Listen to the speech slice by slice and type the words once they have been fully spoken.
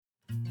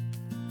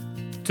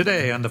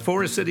Today on the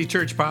Forest City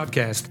Church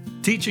podcast,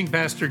 Teaching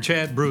Pastor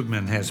Chad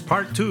Brugman has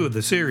part 2 of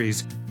the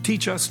series,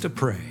 Teach Us to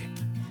Pray.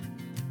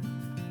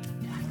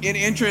 In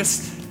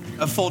interest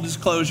of full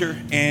disclosure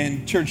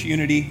and church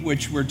unity,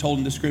 which we're told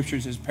in the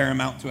scriptures is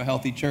paramount to a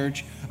healthy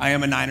church, I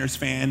am a Niners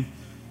fan.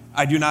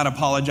 I do not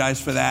apologize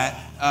for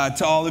that.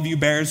 To all of you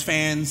Bears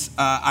fans,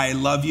 I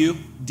love you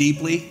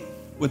deeply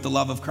with the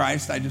love of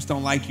Christ. I just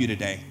don't like you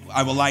today.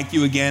 I will like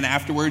you again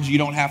afterwards. You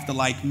don't have to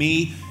like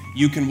me.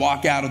 You can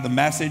walk out of the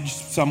message.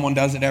 Someone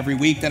does it every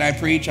week that I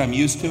preach. I'm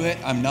used to it.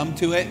 I'm numb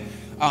to it.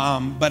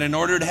 But in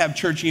order to have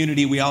church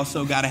unity, we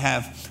also got to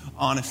have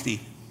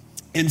honesty.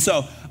 And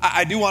so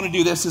I do want to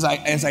do this as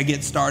I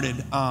get started.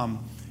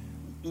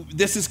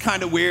 This is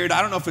kind of weird.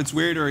 I don't know if it's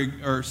weird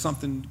or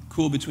something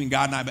cool between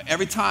God and I, but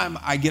every time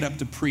I get up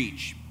to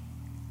preach,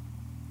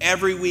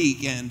 every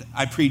weekend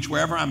I preach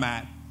wherever I'm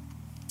at,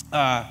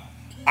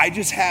 I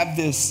just have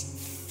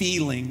this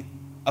feeling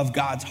of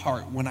God's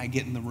heart when I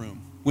get in the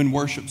room, when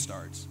worship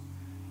starts.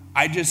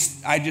 I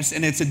just,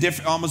 and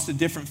it's almost a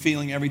different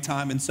feeling every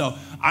time. And so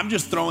I'm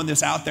just throwing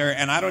this out there,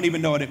 and I don't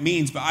even know what it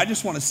means, but I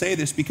just want to say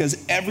this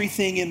because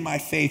everything in my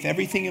faith,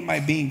 everything in my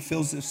being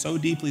feels this so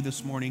deeply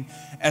this morning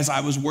as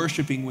I was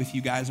worshiping with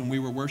you guys and we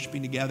were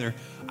worshiping together.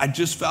 I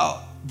just felt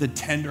the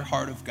tender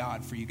heart of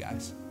God for you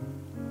guys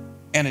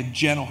and a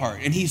gentle heart.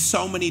 And he's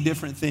so many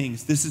different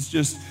things. This is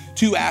just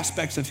 2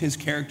 aspects of his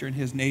character and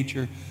his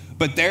nature,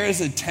 but there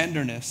is a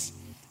tenderness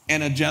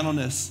and a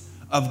gentleness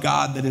of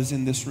God that is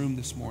in this room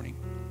this morning.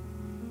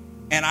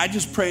 And I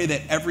just pray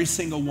that every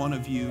single one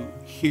of you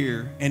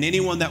here, and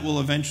anyone that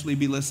will eventually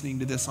be listening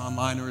to this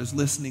online or is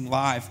listening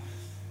live,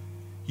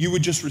 you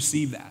would just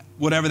receive that,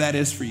 whatever that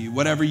is for you,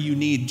 whatever you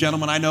need.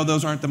 Gentlemen, I know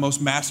those aren't the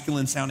most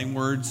masculine sounding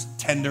words,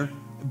 tender,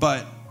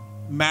 but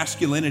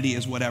masculinity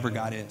is whatever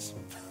God is.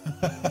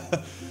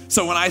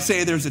 So when I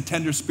say there's a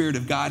tender spirit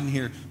of God in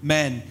here,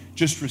 men,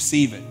 just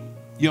receive it.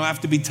 You don't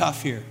have to be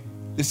tough here.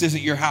 This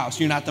isn't your house.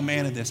 You're not the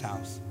man of this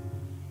house.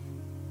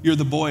 You're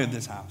the boy of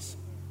this house.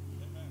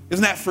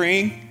 Isn't that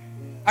freeing?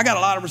 I got a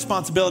lot of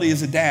responsibility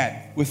as a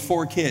dad with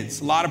 4 kids,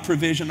 a lot of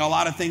provision, a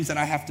lot of things that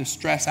I have to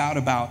stress out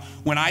about.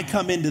 When I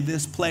come into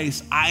this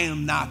place, I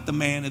am not the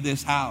man of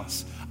this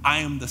house. I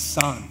am the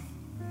son.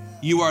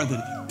 You are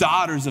the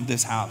daughters of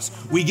this house.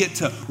 We get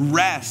to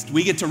rest.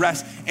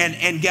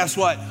 And guess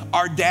what?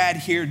 Our dad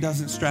here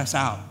doesn't stress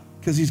out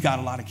because he's got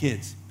a lot of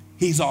kids.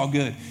 He's all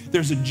good.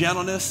 There's a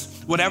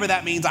gentleness, whatever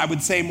that means. I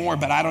would say more,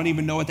 but I don't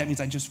even know what that means.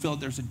 I just feel it.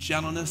 There's a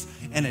gentleness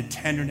and a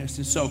tenderness.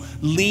 And so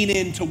lean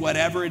into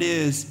whatever it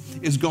is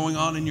going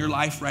on in your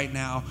life right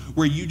now,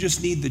 where you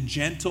just need the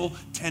gentle,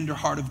 tender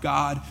heart of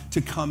God to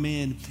come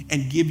in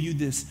and give you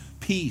this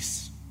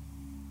peace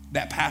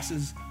that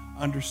passes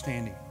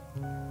understanding.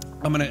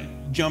 I'm going to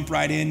jump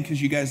right in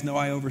because you guys know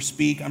I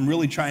overspeak. I'm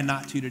really trying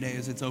not to today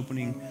as it's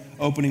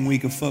opening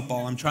week of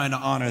football. I'm trying to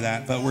honor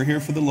that, but we're here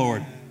for the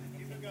Lord.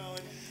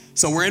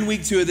 So we're in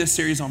week 2 of this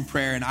series on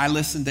prayer, and I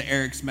listened to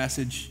Eric's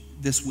message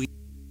this week,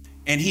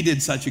 and he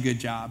did such a good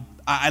job.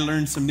 I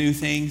learned some new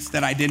things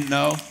that I didn't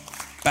know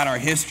about our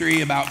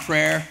history, about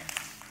prayer,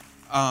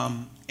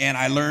 and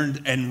I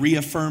learned and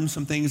reaffirmed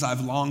some things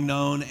I've long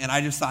known, and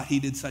I just thought he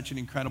did such an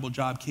incredible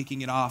job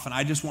kicking it off, and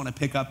I just want to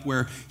pick up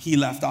where he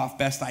left off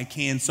best I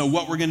can. So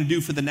what we're going to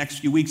do for the next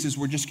few weeks is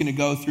we're just going to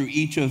go through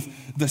each of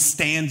the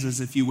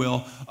stanzas, if you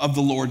will, of the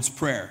Lord's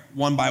Prayer,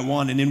 one by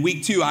one. And in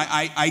week 2,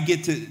 I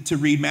get to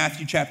read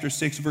Matthew chapter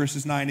 6,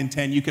 verses 9 and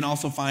 10. You can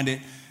also find it.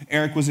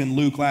 Eric was in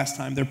Luke last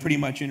time. They're pretty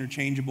much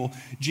interchangeable.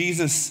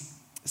 Jesus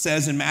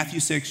says in Matthew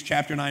 6,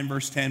 chapter 9,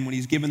 verse 10, when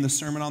he's given the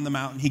Sermon on the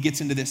Mount, he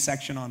gets into this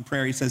section on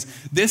prayer. He says,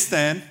 "This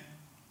then,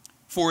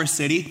 Forest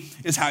City,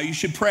 is how you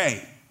should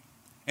pray."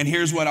 And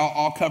here's what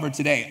I'll cover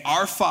today.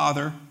 "Our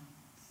Father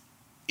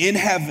in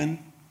heaven,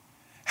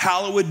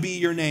 hallowed be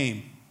your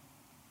name."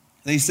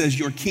 And he says,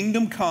 "Your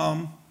kingdom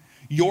come,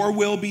 your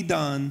will be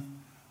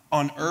done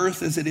on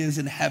earth as it is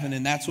in heaven."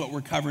 And that's what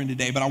we're covering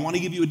today. But I want to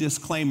give you a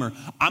disclaimer.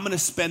 I'm going to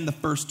spend the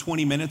first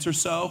 20 minutes or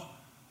so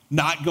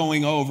not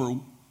going over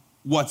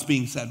what's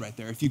being said right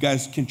there, if you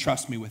guys can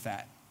trust me with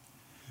that.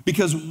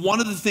 Because one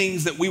of the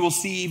things that we will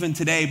see even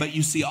today, but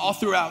you see all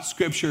throughout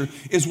Scripture,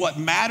 is what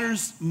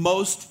matters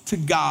most to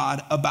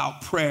God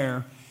about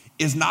prayer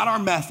is not our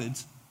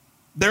methods.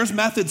 There's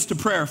methods to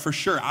prayer for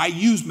sure. I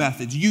use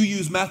methods, you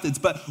use methods,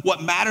 but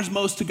what matters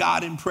most to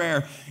God in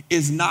prayer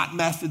is not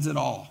methods at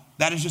all.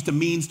 That is just a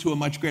means to a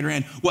much greater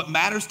end. What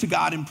matters to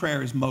God in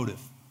prayer is motive.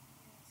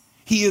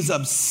 He is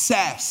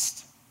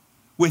obsessed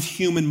with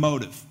human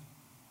motive.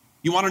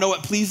 You want to know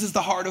what pleases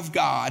the heart of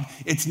God?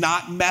 It's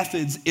not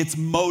methods, it's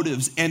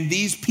motives. And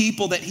these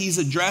people that he's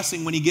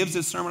addressing when he gives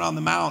this Sermon on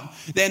the Mount,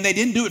 then they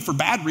didn't do it for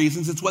bad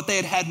reasons. It's what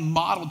they had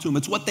modeled to them.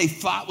 It's what they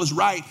thought was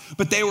right,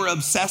 but they were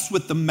obsessed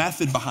with the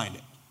method behind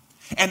it.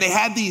 And they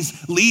had these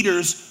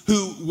leaders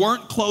who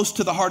weren't close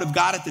to the heart of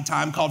God at the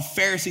time, called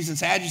Pharisees and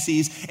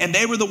Sadducees, and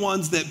they were the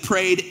ones that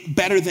prayed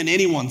better than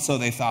anyone, so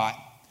they thought.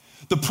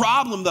 The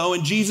problem, though,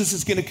 and Jesus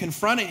is going to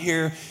confront it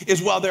here,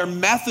 is while their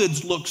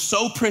methods look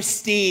so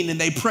pristine and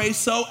they pray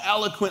so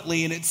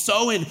eloquently and it's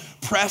so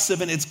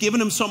impressive and it's given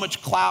them so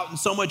much clout and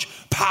so much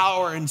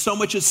power and so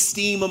much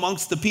esteem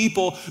amongst the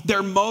people,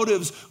 their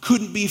motives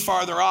couldn't be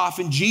farther off,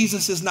 and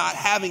Jesus is not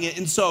having it.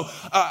 And so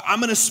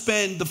I'm going to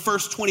spend the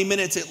first 20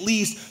 minutes at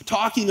least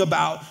talking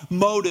about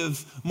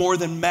motive more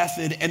than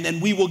method, and then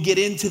we will get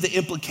into the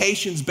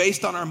implications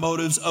based on our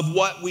motives of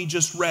what we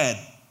just read.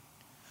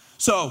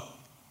 So,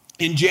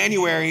 in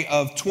January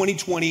of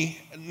 2020,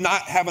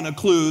 not having a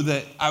clue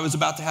that I was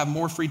about to have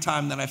more free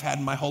time than I've had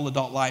in my whole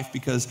adult life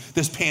because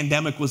this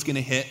pandemic was going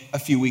to hit a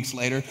few weeks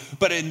later.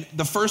 But in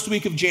the first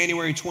week of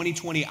January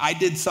 2020, I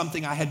did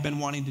something I had been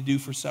wanting to do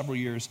for several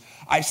years.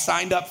 I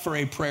signed up for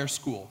a prayer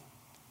school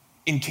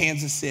in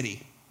Kansas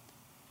City.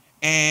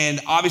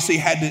 And obviously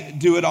had to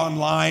do it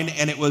online,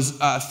 and it was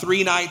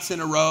 3 nights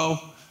in a row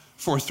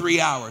for 3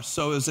 hours.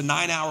 So it was a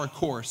 9-hour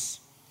course.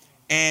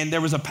 And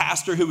there was a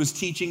pastor who was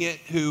teaching it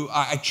who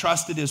I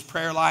trusted his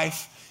prayer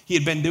life. He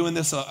had been doing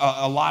this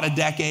a lot of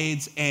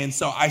decades. And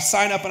so I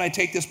sign up and I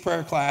take this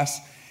prayer class.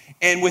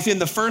 And within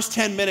the first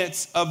 10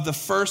 minutes of the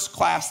first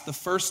class, the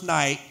first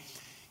night,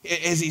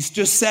 as he's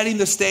just setting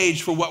the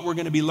stage for what we're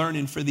going to be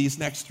learning for these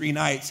next 3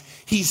 nights,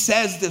 he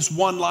says this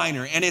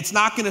one-liner. And it's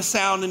not going to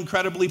sound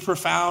incredibly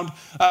profound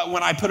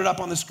when I put it up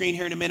on the screen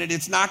here in a minute.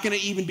 It's not going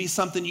to even be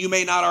something you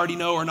may not already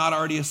know or not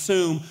already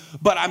assume.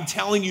 But I'm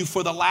telling you,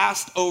 for the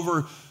last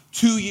over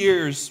 2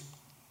 years,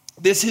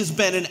 this has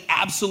been an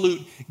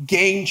absolute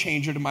game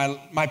changer to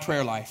my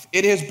prayer life.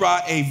 It has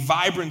brought a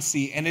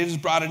vibrancy, and it has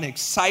brought an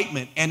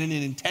excitement and an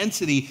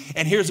intensity,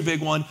 and here's a big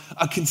one,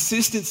 a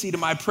consistency to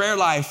my prayer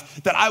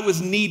life that I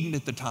was needing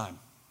at the time.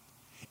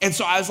 And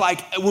so I was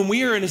like, when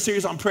we are in a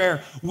series on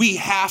prayer, we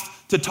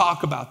have to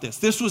talk about this.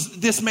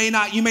 You may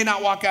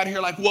not walk out here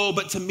like, whoa,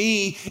 but to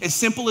me, as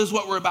simple as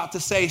what we're about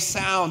to say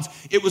sounds,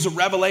 it was a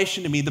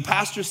revelation to me. The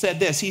pastor said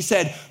this. He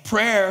said,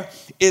 prayer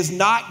is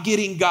not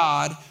getting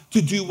God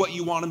to do what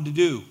you want him to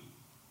do.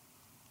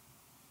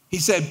 He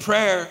said,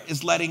 prayer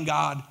is letting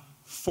God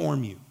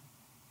form you.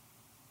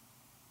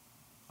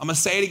 I'm going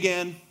to say it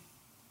again,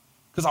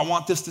 because I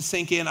want this to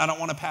sink in. I don't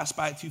want to pass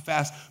by it too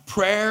fast.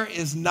 Prayer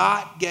is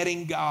not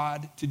getting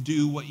God to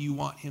do what you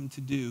want him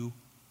to do.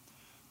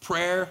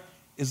 Prayer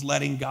is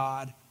letting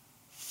God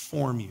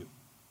form you.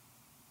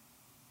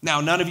 Now,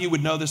 none of you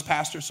would know this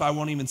pastor, so I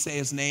won't even say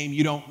his name.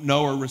 You don't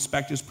know or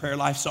respect his prayer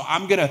life. So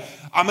I'm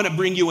gonna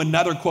bring you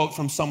another quote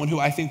from someone who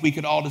I think we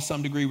could all to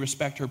some degree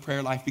respect her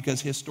prayer life, because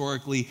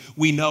historically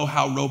we know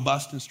how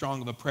robust and strong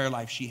of a prayer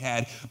life she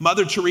had.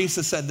 Mother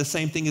Teresa said the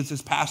same thing as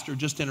this pastor,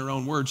 just in her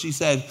own words. She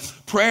said,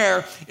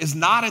 prayer is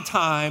not a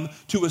time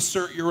to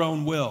assert your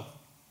own will.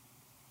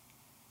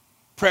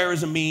 Prayer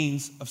is a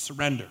means of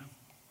surrender.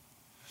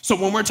 So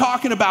when we're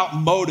talking about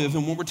motive,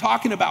 and when we're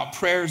talking about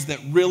prayers that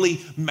really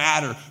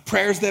matter,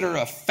 prayers that are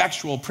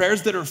effectual,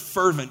 prayers that are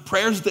fervent,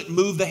 prayers that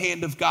move the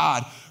hand of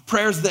God,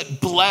 prayers that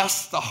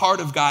bless the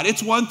heart of God.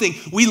 It's one thing,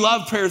 we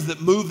love prayers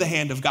that move the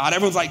hand of God.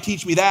 Everyone's like,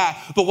 teach me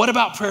that. But what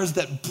about prayers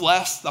that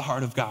bless the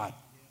heart of God?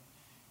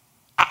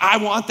 I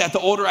want that. The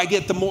older I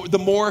get, the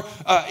more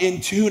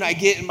in tune I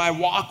get in my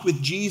walk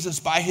with Jesus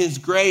by his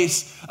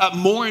grace.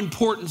 More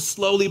important,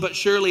 slowly but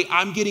surely,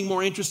 I'm getting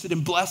more interested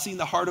in blessing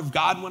the heart of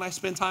God when I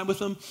spend time with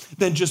him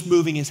than just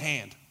moving his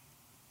hand.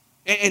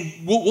 And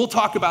we'll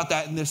talk about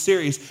that in this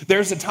series.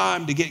 There's a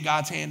time to get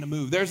God's hand to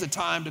move. There's a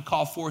time to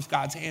call forth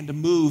God's hand to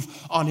move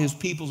on his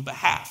people's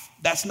behalf.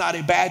 That's not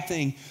a bad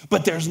thing,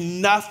 but there's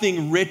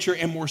nothing richer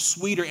and more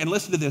sweeter, and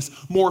listen to this,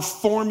 more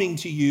forming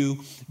to you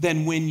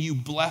than when you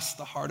bless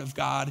the heart of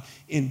God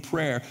in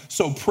prayer.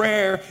 So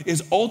prayer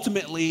is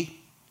ultimately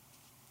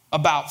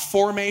about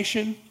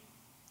formation,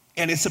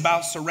 and it's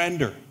about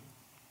surrender.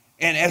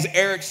 And as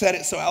Eric said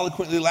it so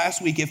eloquently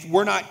last week, if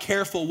we're not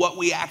careful, what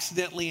we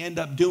accidentally end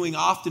up doing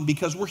often,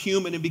 because we're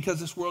human and because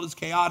this world is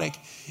chaotic,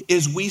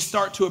 is we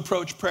start to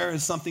approach prayer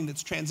as something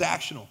that's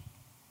transactional.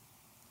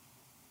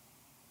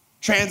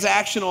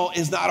 Transactional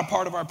is not a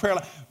part of our prayer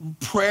life.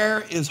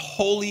 Prayer is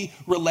wholly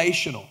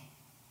relational.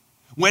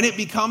 When it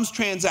becomes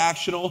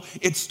transactional,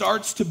 it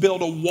starts to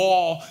build a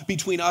wall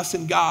between us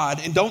and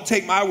God. And don't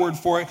take my word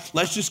for it.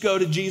 Let's just go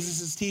to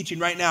Jesus' teaching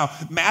right now.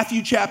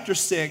 Matthew chapter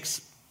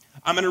 6.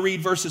 I'm going to read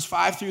verses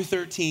 5 through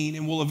 13,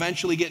 and we'll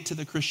eventually get to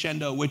the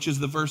crescendo, which is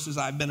the verses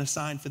I've been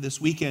assigned for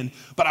this weekend.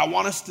 But I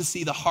want us to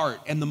see the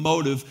heart and the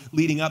motive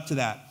leading up to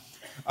that.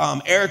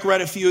 Eric read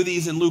a few of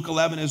these in Luke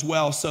 11 as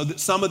well, so that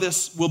some of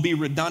this will be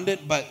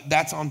redundant, but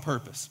that's on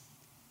purpose.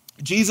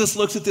 Jesus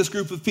looks at this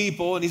group of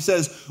people, and he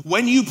says,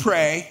 when you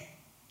pray,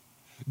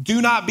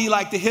 do not be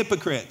like the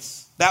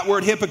hypocrites. That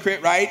word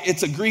hypocrite, right?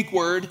 It's a Greek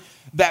word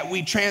that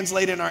we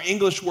translate in our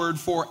English word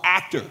for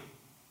actor.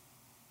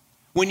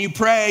 When you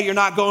pray, you're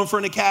not going for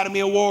an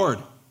Academy Award.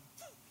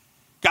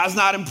 God's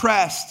not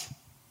impressed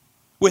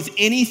with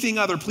anything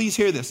other. Please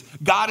hear this.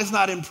 God is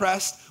not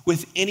impressed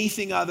with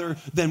anything other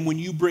than when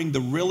you bring the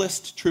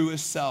realest,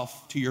 truest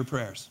self to your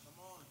prayers.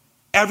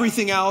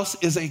 Everything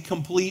else is a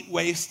complete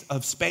waste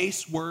of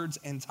space, words,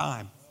 and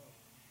time.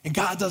 And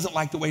God doesn't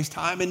like to waste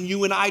time, and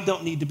you and I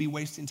don't need to be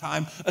wasting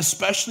time,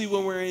 especially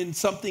when we're in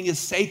something as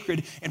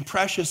sacred and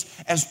precious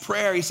as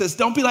prayer. He says,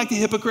 don't be like the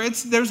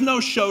hypocrites. There's no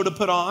show to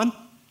put on.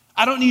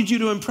 I don't need you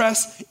to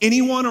impress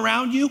anyone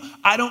around you.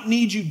 I don't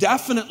need you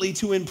definitely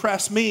to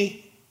impress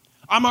me.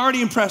 I'm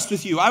already impressed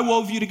with you. I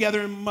wove you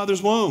together in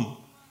mother's womb.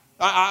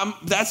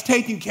 That's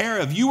taken care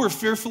of. You were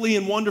fearfully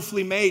and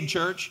wonderfully made,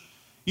 church.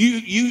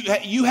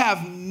 You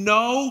have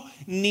no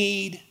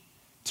need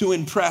to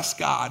impress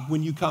God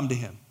when you come to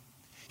him.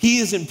 He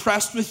is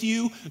impressed with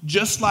you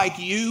just like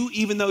you,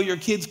 even though your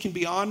kids can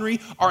be ornery,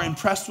 are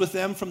impressed with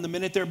them from the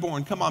minute they're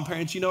born. Come on,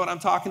 parents, you know what I'm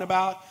talking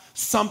about?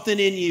 Something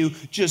in you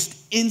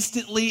just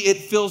instantly, it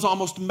feels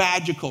almost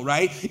magical,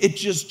 right? It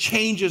just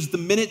changes the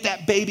minute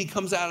that baby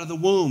comes out of the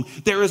womb.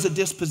 There is a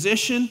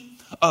disposition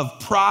of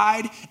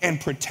pride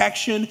and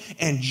protection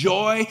and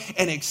joy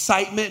and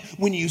excitement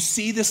when you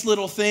see this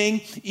little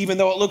thing. Even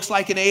though it looks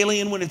like an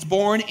alien when it's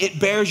born, it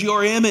bears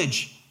your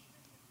image.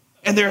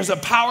 And there's a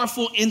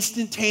powerful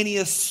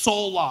instantaneous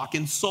soul lock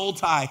and soul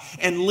tie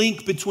and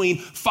link between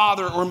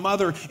father or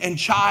mother and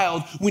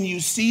child when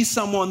you see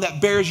someone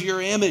that bears your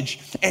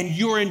image and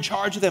you're in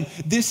charge of them.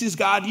 This is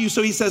God you.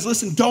 So he says,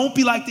 listen, don't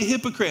be like the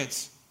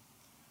hypocrites.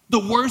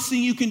 The worst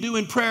thing you can do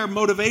in prayer,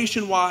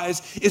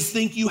 motivation-wise, is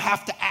think you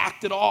have to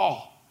act at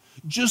all.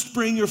 Just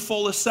bring your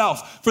fullest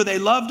self. For they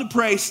love to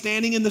pray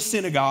standing in the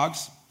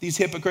synagogues, these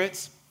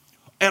hypocrites,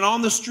 and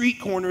on the street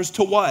corners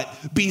to what?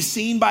 Be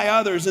seen by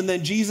others. And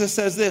then Jesus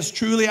says this,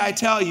 truly I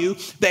tell you,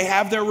 they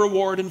have their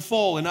reward in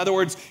full. In other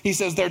words, he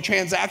says their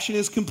transaction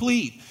is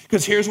complete.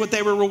 Because here's what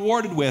they were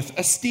rewarded with,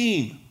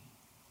 esteem.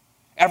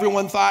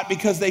 Everyone thought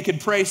because they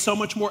could pray so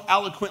much more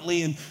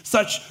eloquently and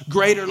such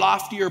greater,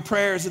 loftier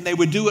prayers, and they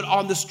would do it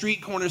on the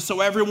street corners,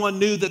 so everyone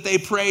knew that they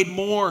prayed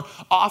more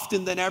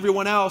often than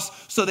everyone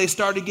else, so they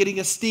started getting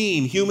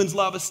esteem. Humans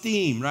love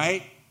esteem,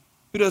 right?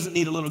 Who doesn't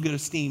need a little good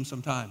esteem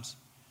sometimes?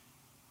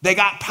 They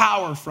got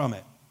power from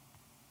it.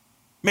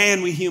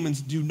 Man, we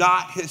humans do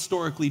not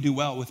historically do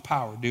well with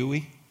power, do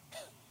we?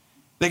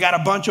 They got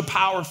a bunch of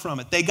power from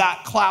it. They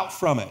got clout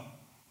from it.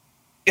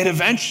 And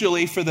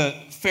eventually, for the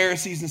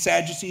Pharisees and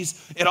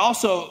Sadducees, it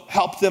also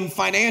helped them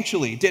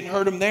financially. It didn't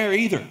hurt them there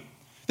either.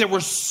 There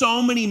were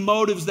so many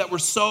motives that were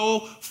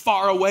so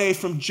far away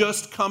from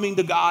just coming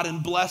to God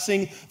and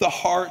blessing the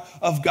heart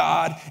of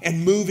God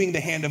and moving the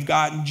hand of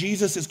God. And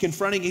Jesus is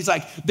confronting, he's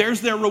like, there's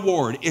their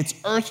reward. It's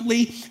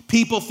earthly.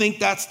 People think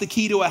that's the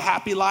key to a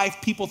happy life.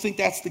 People think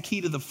that's the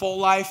key to the full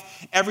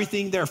life.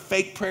 Everything their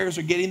fake prayers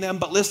are getting them.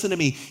 But listen to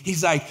me.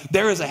 He's like,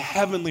 there is a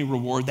heavenly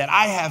reward that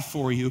I have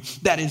for you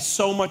that is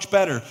so much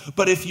better.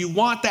 But if you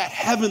want that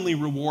heavenly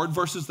reward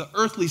versus the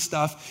earthly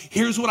stuff,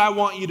 here's what I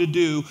want you to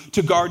do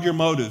to guard your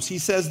motives. He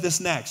says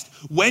this next.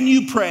 When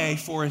you pray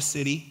for a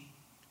city,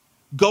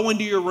 go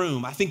into your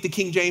room. I think the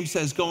King James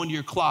says go into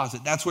your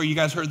closet. That's where you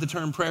guys heard the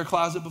term prayer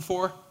closet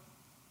before.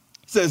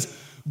 It says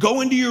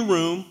go into your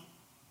room,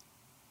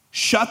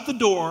 shut the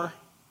door,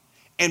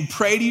 and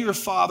pray to your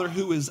Father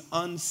who is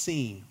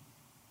unseen.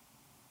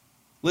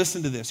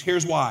 Listen to this.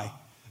 Here's why.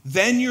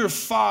 Then your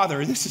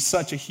Father, this is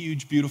such a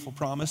huge, beautiful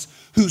promise,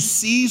 who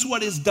sees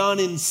what is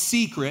done in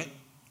secret,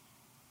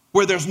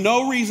 where there's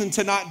no reason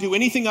to not do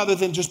anything other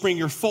than just bring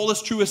your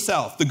fullest, truest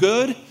self, the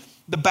good,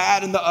 the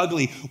bad, and the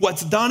ugly.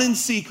 What's done in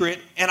secret,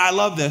 and I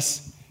love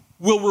this,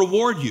 will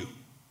reward you.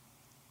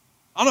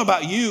 I don't know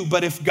about you,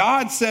 but if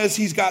God says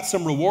he's got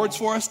some rewards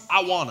for us,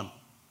 I want them.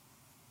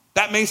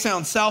 That may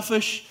sound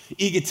selfish,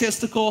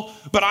 egotistical,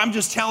 but I'm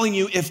just telling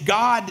you, if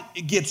God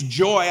gets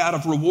joy out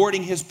of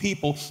rewarding his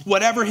people,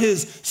 whatever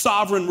his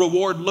sovereign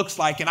reward looks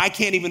like, and I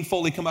can't even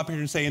fully come up here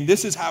and say, and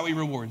this is how he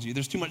rewards you.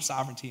 There's too much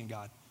sovereignty in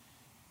God.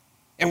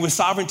 And with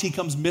sovereignty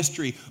comes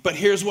mystery. But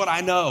here's what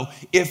I know.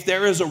 If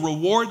there is a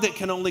reward that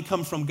can only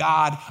come from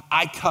God,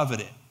 I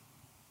covet it.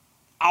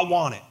 I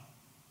want it.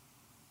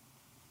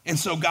 And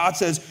so God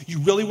says, you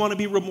really want to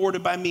be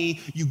rewarded by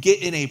me, you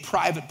get in a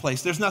private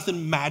place. There's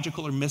nothing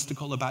magical or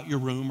mystical about your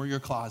room or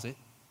your closet.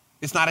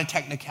 It's not a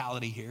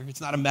technicality here.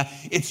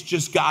 It's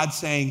just God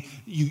saying,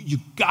 you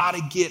got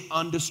to get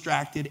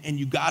undistracted and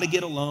you got to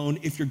get alone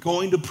if you're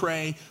going to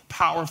pray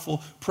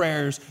powerful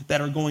prayers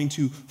that are going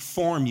to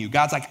form you.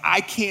 God's like,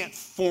 I can't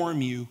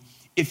form you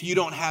if you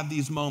don't have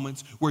these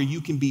moments where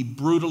you can be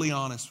brutally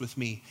honest with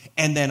me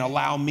and then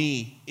allow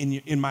me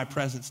in my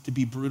presence to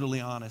be brutally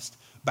honest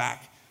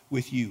back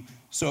with you.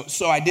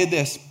 So I did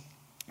this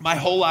my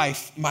whole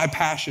life. My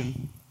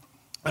passion,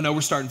 I know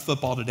we're starting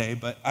football today,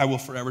 but I will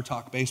forever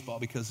talk baseball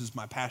because it's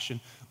my passion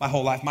my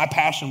whole life. My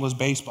passion was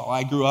baseball.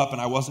 I grew up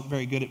and I wasn't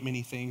very good at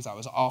many things. I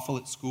was awful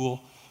at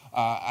school.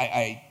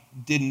 I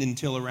didn't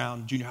until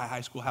around junior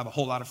high school have a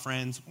whole lot of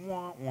friends.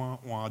 Wah, wah,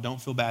 wah.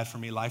 Don't feel bad for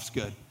me. Life's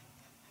good.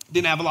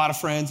 Didn't have a lot of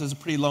friends. I was a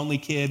pretty lonely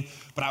kid,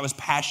 but I was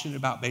passionate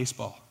about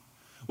baseball.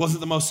 Wasn't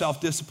the most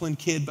self-disciplined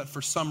kid, but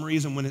for some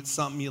reason when it's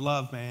something you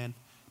love, man,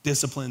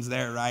 discipline's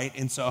there, right?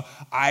 And so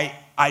I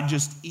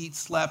just eat,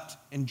 slept,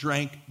 and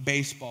drank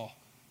baseball.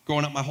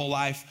 Growing up my whole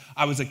life,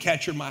 I was a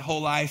catcher my whole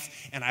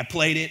life, and I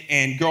played it.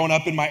 And growing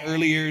up in my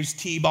early years,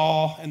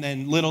 t-ball, and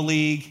then little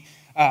league,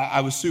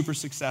 I was super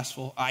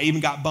successful. I even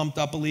got bumped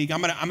up a league.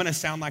 I'm gonna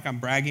sound like I'm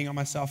bragging on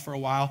myself for a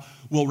while.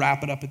 We'll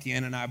wrap it up at the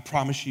end, and I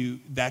promise you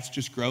that's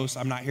just gross.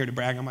 I'm not here to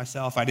brag on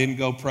myself. I didn't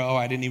go pro.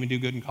 I didn't even do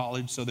good in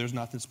college, so there's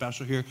nothing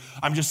special here.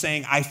 I'm just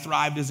saying I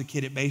thrived as a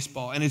kid at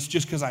baseball, and it's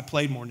just because I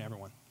played more than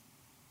everyone.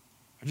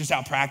 I just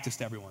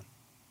out-practiced everyone.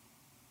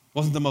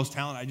 Wasn't the most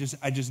talented.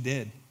 I just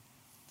did.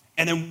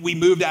 And then we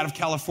moved out of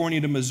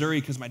California to Missouri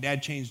because my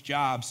dad changed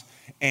jobs,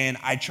 and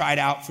I tried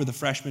out for the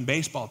freshman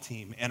baseball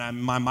team. And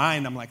in my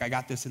mind, I'm like, I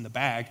got this in the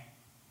bag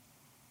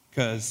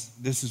because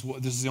this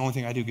is the only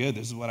thing I do good.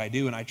 This is what I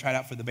do. And I tried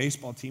out for the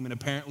baseball team, and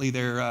apparently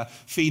they're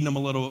feeding them a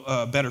little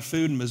better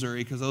food in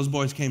Missouri because those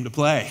boys came to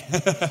play.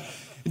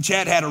 And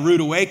Chad had a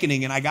rude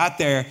awakening, and I got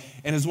there,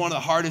 and it was one of the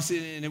hardest,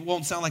 and it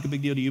won't sound like a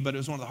big deal to you, but it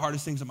was one of the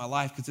hardest things in my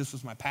life because this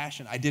was my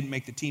passion. I didn't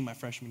make the team my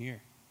freshman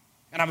year.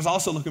 And I was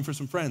also looking for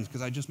some friends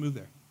because I just moved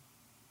there.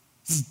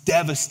 This is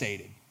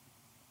devastating.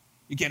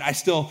 You can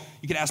ask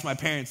my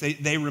parents.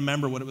 They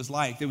remember what it was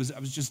like. I was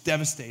just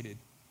devastated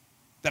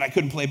that I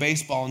couldn't play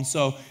baseball. And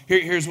so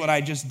here's what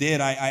I just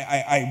did.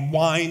 I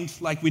whined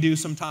like we do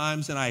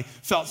sometimes, and I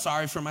felt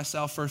sorry for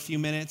myself for a few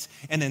minutes.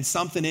 And then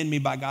something in me,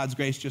 by God's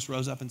grace, just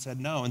rose up and said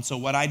no. And so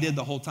what I did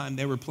the whole time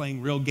they were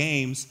playing real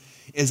games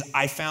is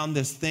I found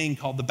this thing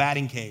called the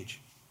batting cage.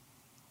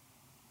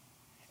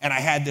 And I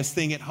had this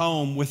thing at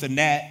home with a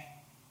net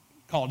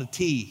called a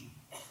tee.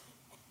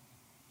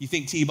 You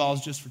think T-ball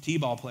is just for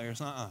T-ball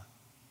players?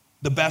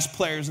 The best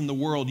players in the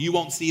world. You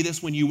won't see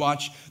this when you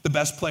watch the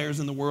best players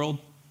in the world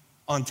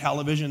on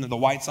television, the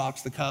White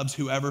Sox, the Cubs,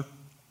 whoever.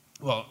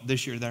 Well,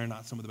 this year they're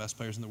not some of the best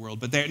players in the world,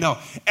 but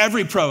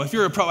every pro, if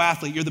you're a pro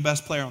athlete, you're the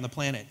best player on the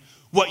planet.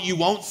 What you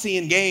won't see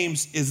in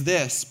games is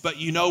this, but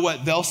you know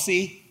what they'll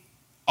see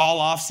all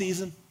off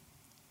season?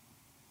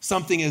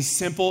 Something as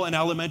simple and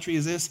elementary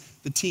as this,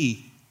 the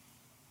tee.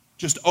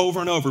 Just over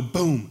and over,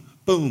 boom,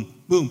 boom,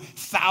 boom.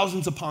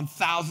 Thousands upon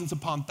thousands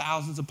upon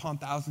thousands upon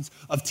thousands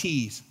of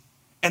tees.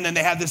 And then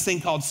they have this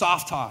thing called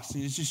soft toss.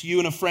 And it's just you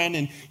and a friend,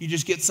 and you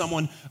just get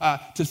someone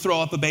to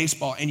throw up a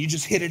baseball, and you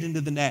just hit it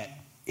into the net.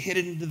 Hit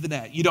it into the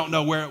net. You don't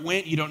know where it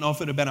went. You don't know if it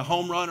would have been a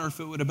home run or if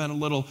it would have been a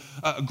little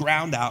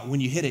ground out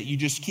when you hit it. You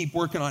just keep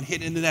working on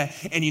hitting into the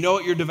net. And you know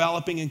what you're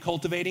developing and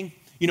cultivating?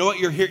 You know what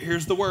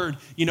here's the word.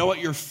 You know what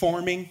you're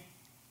forming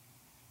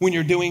when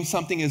you're doing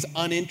something as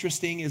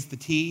uninteresting as the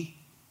tee?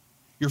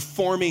 You're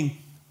forming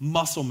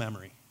muscle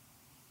memory.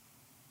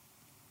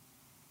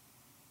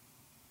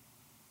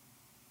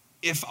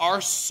 If our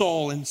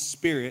soul and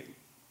spirit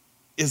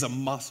is a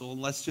muscle,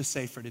 and let's just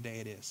say for today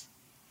it is,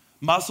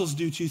 muscles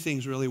do two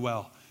things really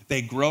well.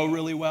 They grow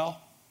really well,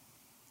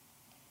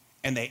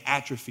 and they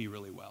atrophy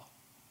really well,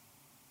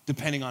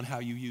 depending on how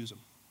you use them.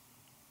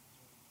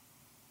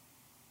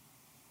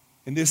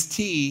 And this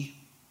T,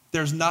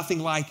 there's nothing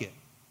like it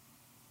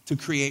to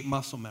create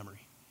muscle memory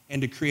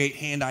and to create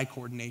hand-eye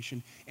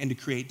coordination and to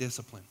create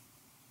discipline.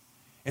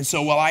 And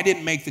so while I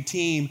didn't make the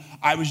team,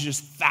 I was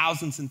just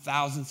thousands and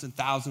thousands and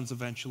thousands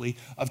eventually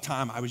of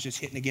time. I was just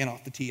hitting again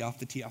off the tee, off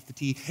the tee, off the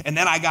tee. And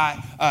then I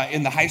got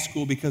in the high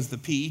school because the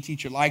PE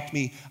teacher liked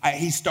me.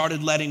 He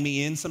started letting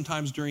me in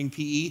sometimes during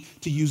PE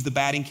to use the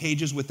batting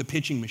cages with the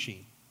pitching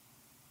machine.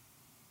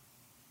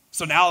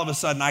 So now all of a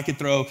sudden I could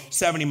throw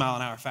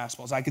 70-mile-an-hour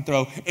fastballs. I could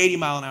throw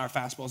 80-mile-an-hour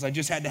fastballs. I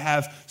just had to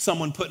have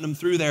someone putting them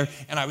through there,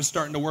 and I was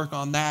starting to work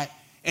on that.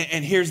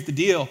 And here's the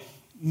deal.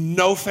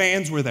 No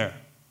fans were there.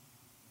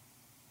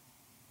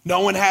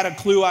 No one had a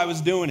clue I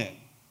was doing it.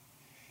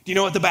 Do you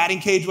know what the batting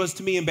cage was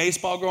to me in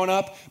baseball growing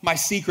up? My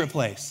secret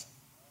place.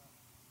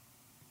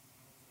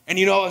 And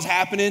you know what was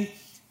happening?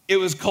 It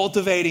was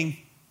cultivating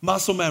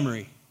muscle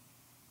memory.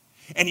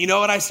 And you know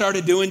what I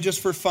started doing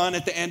just for fun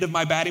at the end of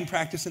my batting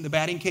practice in the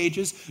batting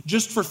cages?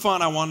 Just for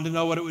fun, I wanted to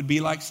know what it would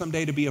be like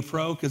someday to be a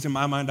pro, because in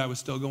my mind I was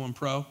still going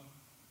pro.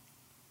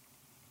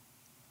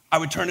 I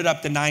would turn it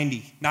up to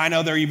 90. Now, I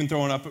know they're even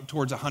throwing up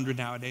towards 100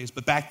 nowadays,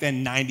 but back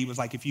then 90 was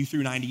like, if you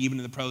threw 90 even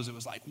in the pros, it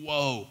was like,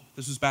 whoa.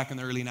 This was back in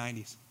the early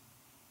 90s.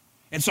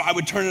 And so I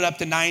would turn it up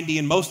to 90,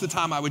 and most of the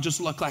time I would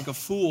just look like a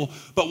fool.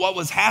 But what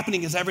was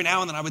happening is every now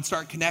and then I would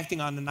start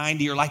connecting on the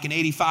 90 or like an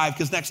 85,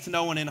 because next to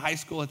no one in high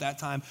school at that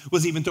time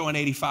was even throwing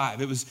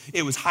 85. It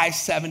was high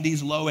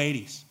 70s, low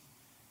 80s.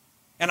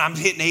 And I'm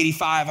hitting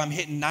 85, I'm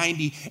hitting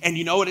 90. And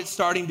you know what it's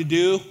starting to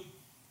do?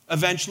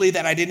 Eventually,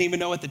 that I didn't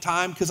even know at the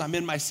time, because I'm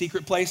in my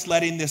secret place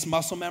letting this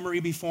muscle memory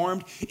be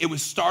formed, it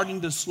was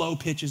starting to slow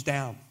pitches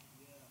down.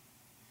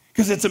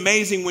 Because it's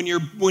amazing when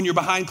you're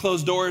behind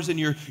closed doors and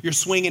you're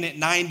swinging at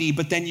 90,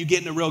 but then you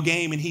get in a real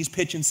game and he's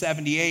pitching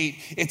 78.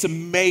 It's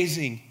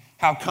amazing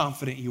how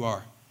confident you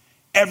are.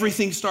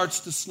 Everything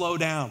starts to slow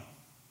down.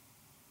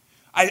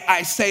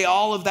 I say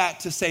all of that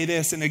to say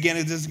this, and again,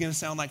 this is going to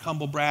sound like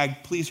humble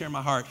brag. Please hear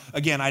my heart.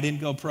 Again, I didn't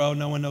go pro.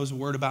 No one knows a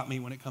word about me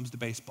when it comes to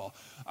baseball.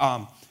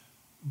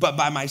 But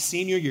by my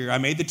senior year, I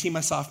made the team my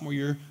sophomore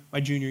year. My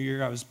junior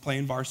year, I was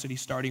playing varsity,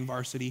 starting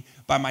varsity.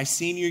 By my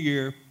senior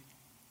year,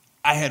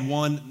 I had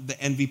won the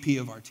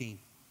MVP of our team.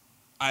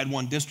 I had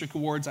won district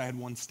awards. I had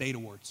won state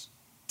awards.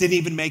 Didn't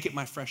even make it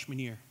my freshman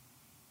year.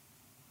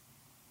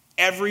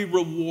 Every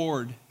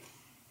reward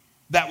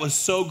that was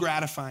so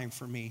gratifying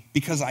for me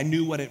because I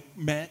knew what it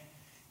meant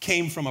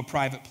came from a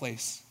private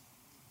place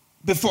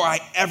before I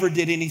ever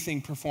did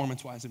anything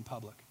performance-wise in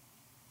public.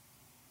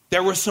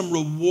 There were some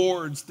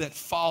rewards that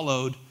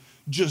followed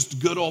just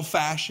good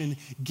old-fashioned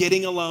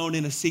getting alone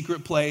in a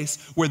secret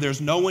place where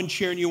there's no one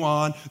cheering you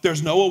on.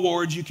 There's no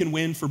awards you can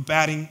win for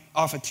batting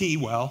off a tee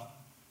well.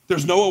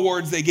 There's no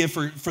awards they give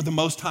for the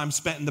most time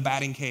spent in the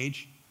batting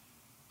cage.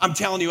 I'm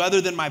telling you,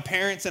 other than my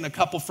parents and a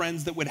couple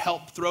friends that would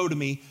help throw to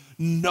me,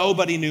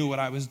 nobody knew what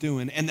I was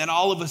doing. And then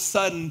all of a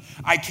sudden,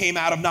 I came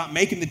out of not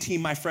making the team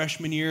my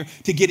freshman year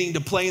to getting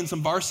to play in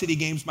some varsity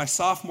games my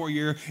sophomore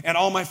year. And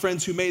all my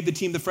friends who made the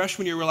team the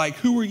freshman year were like,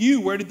 who are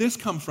you? Where did this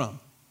come from?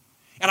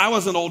 And I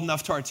wasn't old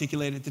enough to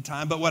articulate at the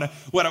time, but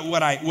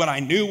what I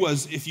knew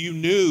was if you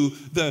knew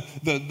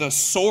the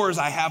sores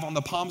I have on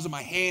the palms of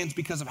my hands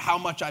because of how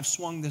much I've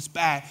swung this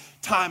bat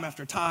time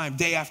after time,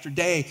 day after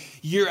day,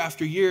 year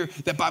after year,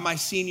 that by my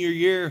senior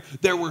year,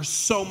 there were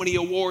so many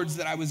awards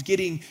that I was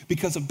getting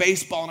because of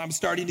baseball, and I'm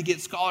starting to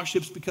get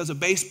scholarships because of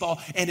baseball,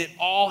 and it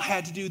all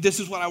had to do, this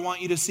is what I want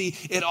you to see,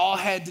 it all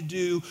had to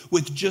do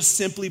with just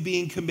simply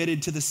being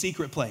committed to the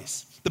secret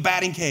place, the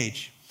batting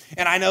cage.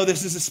 And I know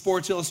this is a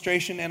sports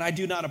illustration, and I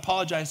do not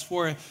apologize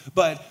for it,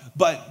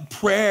 but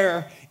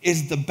prayer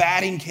is the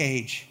batting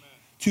cage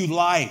to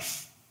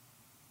life.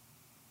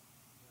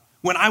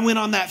 When I went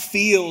on that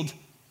field,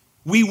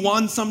 we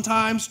won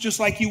sometimes, just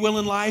like you will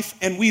in life,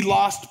 and we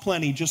lost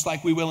plenty, just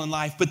like we will in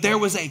life. But there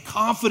was a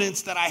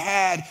confidence that I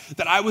had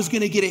that I was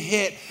going to get a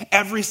hit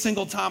every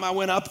single time I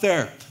went up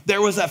there. There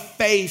was a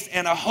faith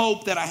and a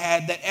hope that I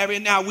had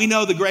that now we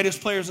know the greatest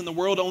players in the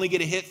world only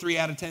get a hit 3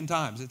 out of 10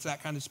 times. It's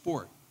that kind of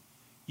sport.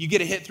 You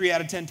get a hit 3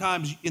 out of 10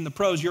 times in the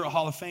pros, you're a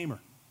Hall of Famer.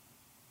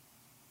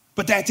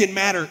 But that didn't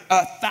matter.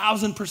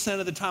 1,000%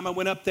 of the time I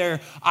went up there,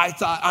 I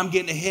thought I'm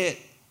getting a hit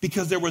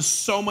because there was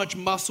so much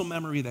muscle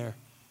memory there.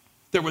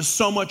 There was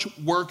so much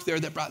work there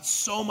that brought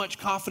so much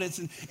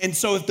confidence. And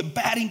so if the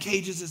batting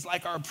cages is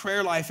like our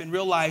prayer life in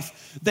real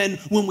life, then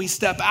when we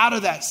step out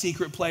of that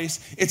secret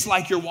place, it's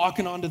like you're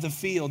walking onto the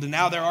field and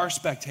now there are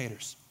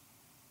spectators.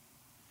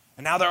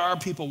 And now there are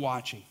people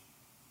watching.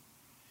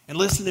 And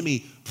listen to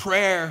me,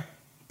 prayer,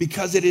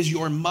 because it is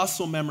your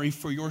muscle memory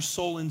for your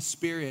soul and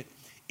spirit,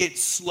 it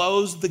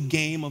slows the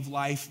game of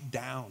life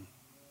down.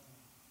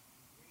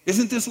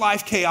 Isn't this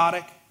life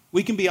chaotic?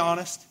 We can be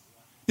honest.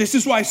 This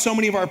is why so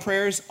many of our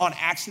prayers on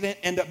accident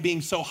end up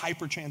being so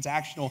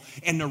hyper-transactional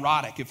and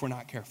neurotic if we're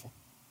not careful.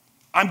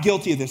 I'm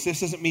guilty of this.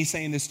 This isn't me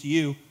saying this to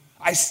you.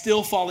 I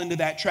still fall into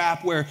that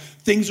trap where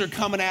things are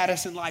coming at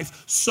us in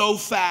life so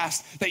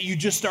fast that you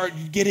just start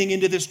getting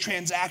into this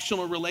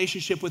transactional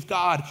relationship with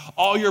God.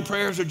 All your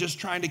prayers are just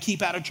trying to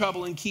keep out of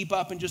trouble and keep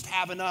up and just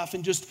have enough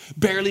and just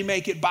barely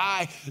make it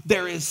by.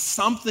 There is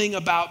something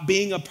about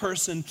being a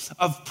person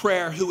of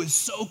prayer who is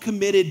so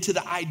committed to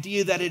the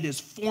idea that it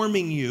is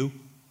forming you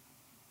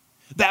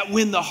that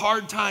when the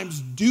hard times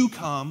do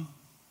come,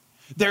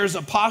 there's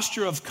a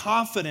posture of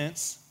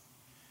confidence.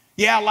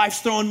 Yeah, life's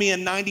throwing me a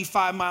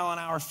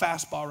 95-mile-an-hour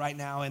fastball right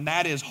now, and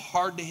that is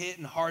hard to hit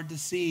and hard to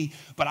see,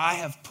 but I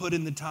have put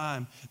in the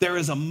time. There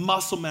is a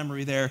muscle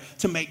memory there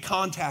to make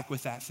contact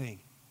with that thing,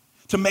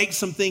 to make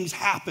some things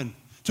happen,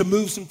 to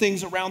move some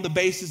things around the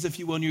bases, if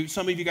you will. And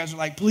some of you guys are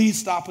like, please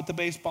stop with the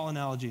baseball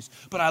analogies,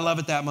 but I love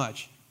it that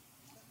much.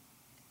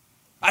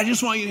 I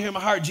just want you to hear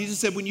my heart. Jesus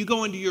said, when you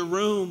go into your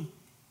room,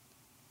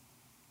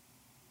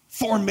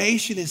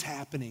 formation is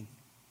happening.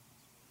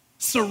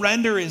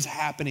 Surrender is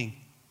happening.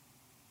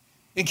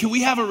 And can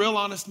we have a real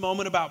honest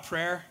moment about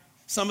prayer?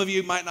 Some of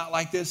you might not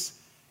like this,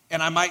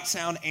 and I might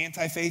sound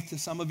anti-faith to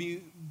some of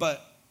you,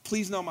 but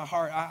please know my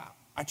heart.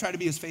 I try to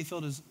be as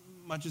faith-filled as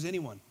much as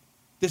anyone.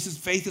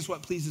 Faith is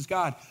what pleases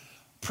God.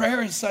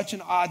 Prayer is such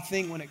an odd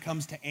thing when it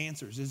comes to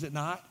answers, is it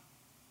not?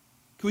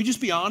 Can we just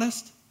be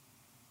honest?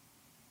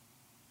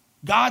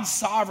 God's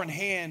sovereign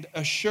hand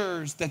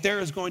assures that there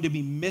is going to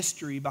be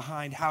mystery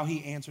behind how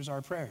he answers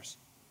our prayers.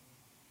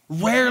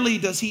 Rarely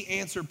does he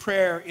answer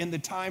prayer in the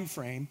time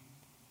frame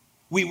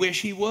we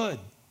wish he would.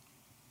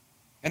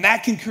 And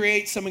that can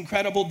create some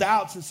incredible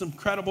doubts and some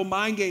incredible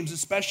mind games,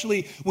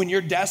 especially when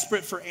you're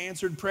desperate for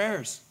answered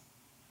prayers.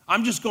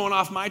 I'm just going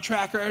off my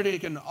track record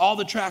and all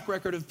the track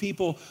record of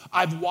people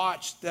I've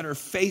watched that are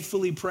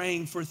faithfully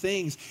praying for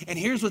things. And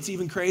here's what's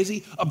even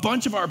crazy. A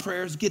bunch of our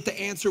prayers get the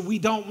answer we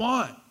don't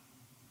want.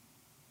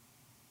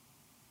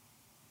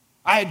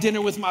 I had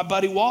dinner with my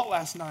buddy Walt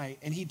last night,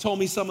 and he told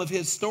me some of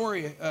his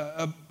story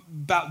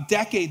about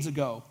decades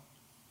ago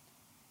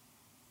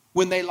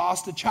when they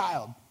lost a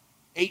child,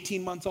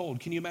 18 months old.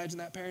 Can you imagine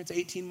that, parents?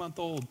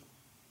 18-month-old,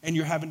 and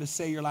you're having to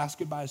say your last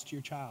goodbyes to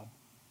your child.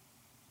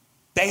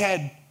 They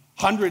had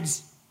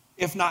hundreds,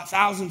 if not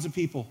thousands of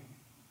people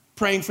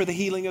praying for the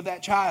healing of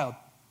that child,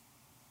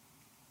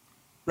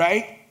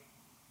 right?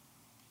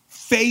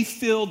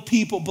 Faith-filled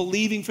people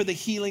believing for the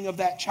healing of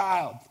that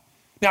child.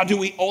 Now, do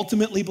we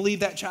ultimately believe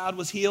that child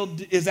was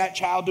healed? Is that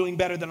child doing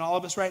better than all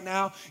of us right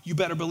now? You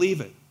better believe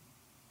it.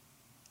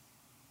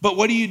 But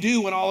what do you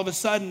do when all of a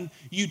sudden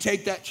you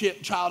take that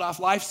child off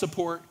life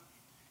support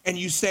and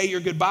you say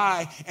your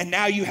goodbye, and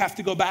now you have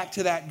to go back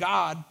to that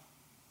God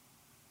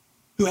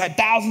who had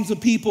thousands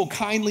of people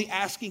kindly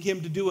asking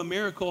him to do a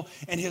miracle,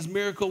 and his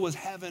miracle was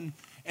heaven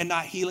and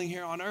not healing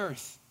here on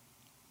earth.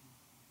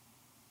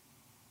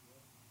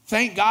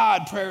 Thank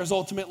God prayer is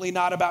ultimately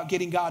not about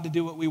getting God to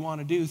do what we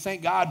want to do.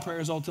 Thank God prayer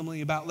is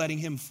ultimately about letting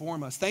him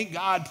form us. Thank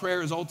God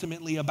prayer is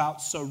ultimately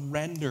about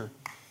surrender.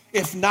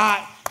 If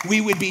not, we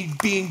would be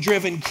being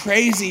driven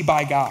crazy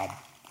by God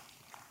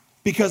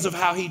because of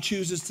how he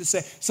chooses to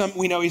say.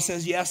 We know he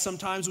says yes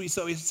sometimes. We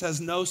know he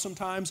says no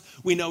sometimes.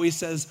 We know he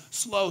says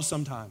slow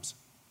sometimes,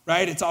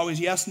 right? It's always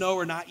yes, no,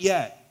 or not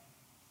yet.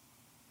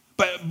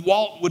 But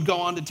Walt would go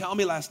on to tell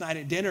me last night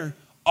at dinner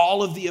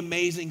all of the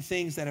amazing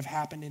things that have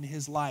happened in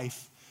his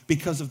life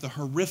because of the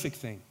horrific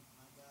thing.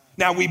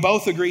 Now, we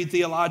both agreed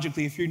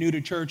theologically, if you're new to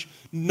church,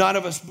 neither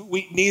of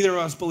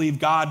us believe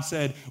God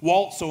said,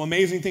 Walt, so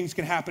amazing things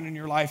can happen in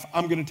your life,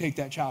 I'm going to take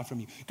that child from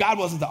you. God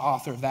wasn't the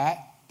author of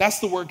that. That's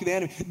the work of the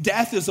enemy.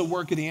 Death is a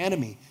work of the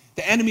enemy.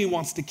 The enemy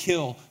wants to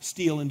kill,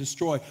 steal, and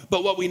destroy.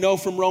 But what we know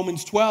from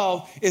Romans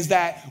 12 is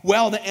that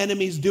while the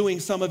enemy's doing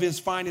some of his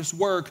finest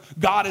work,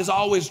 God is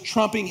always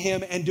trumping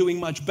him and doing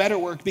much better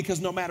work, because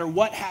no matter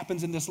what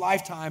happens in this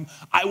lifetime,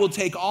 I will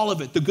take all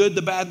of it, the good,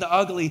 the bad, the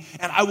ugly,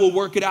 and I will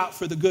work it out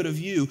for the good of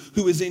you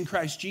who is in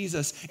Christ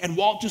Jesus. And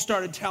Walt just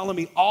started telling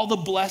me all the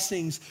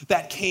blessings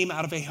that came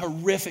out of a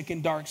horrific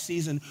and dark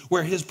season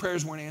where his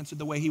prayers weren't answered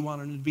the way he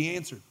wanted them to be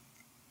answered.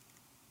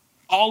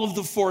 All of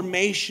the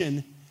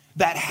formation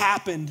that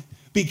happened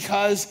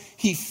because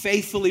he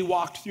faithfully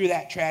walked through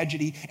that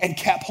tragedy and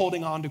kept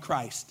holding on to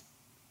Christ,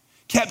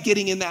 kept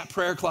getting in that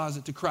prayer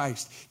closet to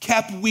Christ,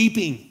 kept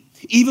weeping,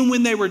 even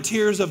when they were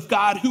tears of,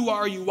 God, who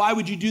are you? Why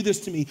would you do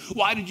this to me?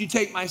 Why did you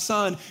take my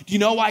son? Do you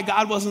know why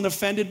God wasn't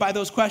offended by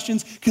those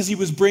questions? Because he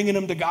was bringing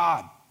them to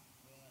God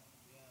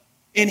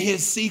in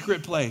his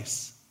secret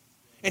place.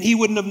 And he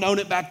wouldn't have known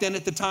it back then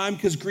at the time,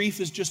 because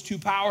grief is just too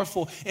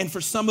powerful. And for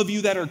some of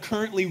you that are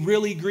currently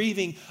really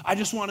grieving, I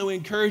just want to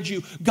encourage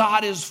you.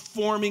 God is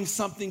forming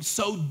something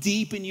so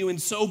deep in you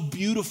and so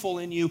beautiful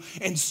in you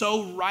and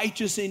so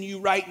righteous in you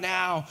right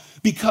now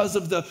because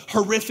of the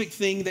horrific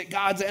thing that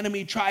God's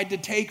enemy tried to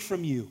take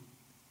from you.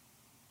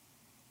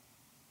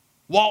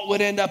 Walt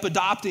would end up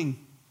adopting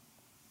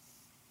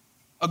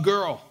a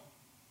girl.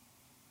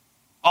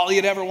 All he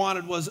had ever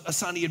wanted was a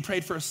son. He had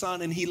prayed for a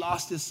son, and he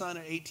lost his son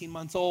at 18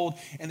 months old,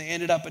 and they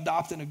ended up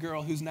adopting a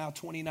girl who's now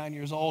 29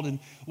 years old. And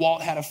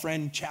Walt had a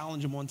friend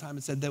challenge him one time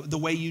and said, the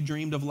way you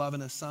dreamed of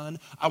loving a son,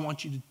 I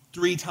want you to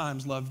 3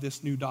 times love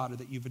this new daughter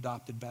that you've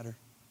adopted better.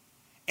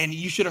 And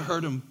you should have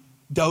heard him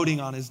doting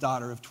on his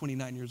daughter of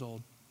 29 years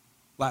old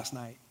last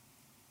night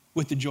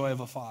with the joy of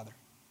a father,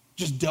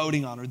 just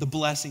doting on her, the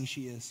blessing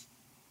she is,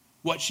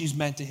 what she's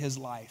meant to his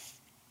life.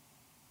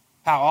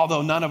 How,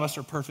 although none of us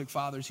are perfect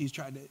fathers, he's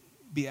tried to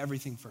be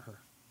everything for her.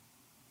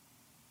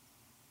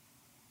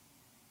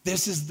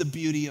 This is the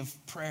beauty of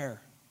prayer.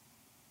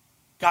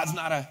 God's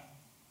not a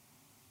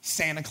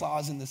Santa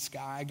Claus in the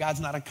sky.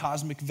 God's not a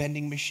cosmic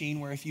vending machine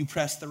where if you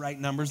press the right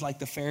numbers like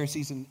the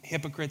Pharisees and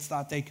hypocrites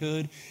thought they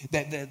could,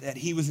 that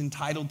he was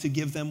entitled to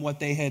give them what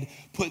they had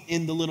put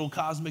in the little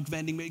cosmic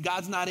vending machine.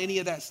 God's not any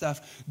of that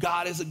stuff.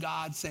 God is a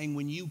God saying,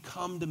 when you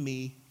come to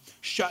me,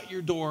 shut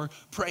your door,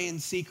 pray in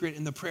secret,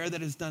 and the prayer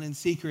that is done in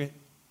secret,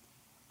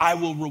 I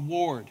will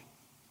reward.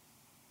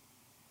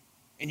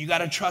 And you got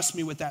to trust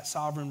me with that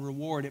sovereign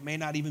reward. It may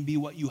not even be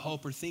what you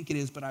hope or think it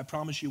is, but I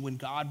promise you, when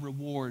God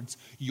rewards,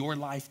 your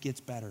life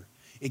gets better.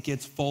 It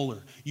gets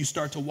fuller. You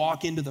start to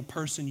walk into the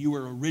person you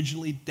were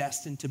originally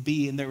destined to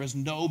be, and there is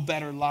no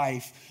better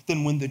life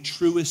than when the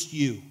truest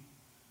you,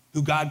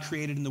 who God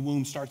created in the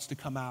womb, starts to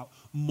come out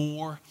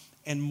more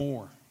and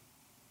more.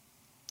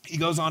 He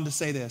goes on to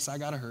say this. I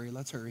got to hurry.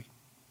 Let's hurry.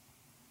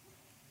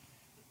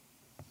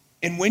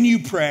 And when you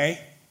pray,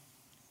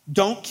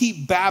 don't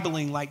keep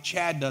babbling like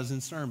Chad does in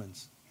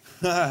sermons.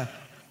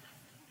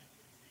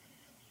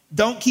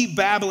 Don't keep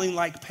babbling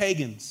like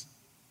pagans,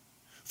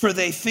 for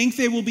they think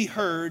they will be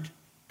heard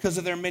because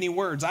of their many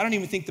words. I don't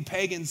even think the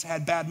pagans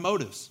had bad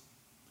motives.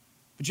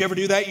 But you ever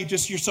do that?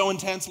 You're so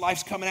intense,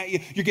 life's coming at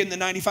you. You're getting the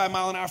 95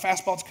 mile an hour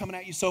fastball's coming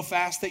at you so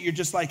fast that you're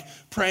just like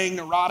praying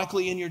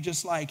neurotically, and you're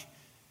just like,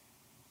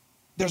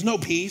 there's no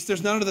peace.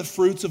 There's none of the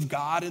fruits of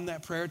God in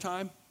that prayer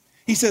time.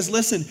 He says,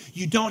 listen,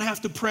 you don't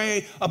have to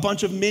pray a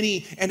bunch of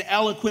many and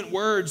eloquent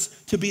words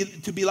to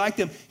be like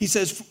them. He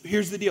says,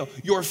 here's the deal.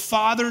 Your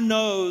Father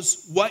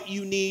knows what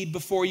you need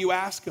before you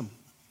ask him.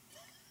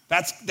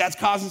 That's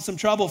causing some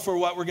trouble for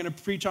what we're going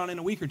to preach on in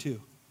a week or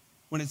two.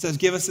 When it says,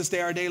 give us this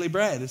day our daily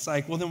bread. It's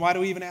like, well, then why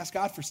do we even ask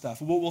God for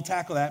stuff? We'll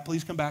tackle that.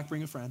 Please come back,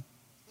 bring a friend.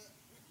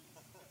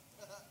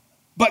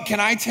 But can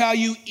I tell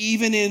you,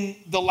 even in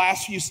the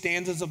last few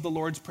stanzas of the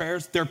Lord's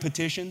prayers, they're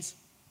petitions,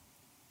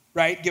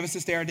 right? Give us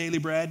this day our daily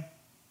bread.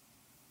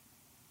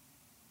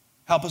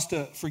 Help us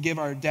to forgive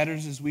our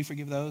debtors as we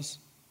forgive those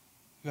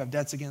who have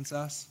debts against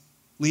us.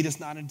 Lead us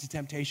not into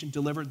temptation.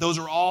 Deliver. Those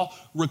are all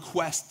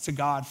requests to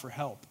God for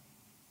help.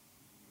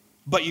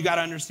 But you got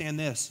to understand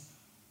this.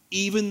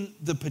 Even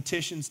the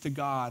petitions to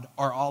God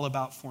are all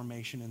about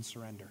formation and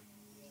surrender.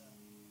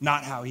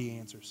 not how he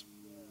answers.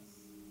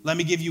 Let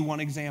me give you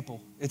one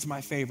example. It's my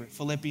favorite.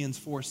 Philippians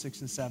 4,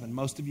 6, and 7.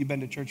 Most of you have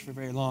been to church for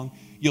very long.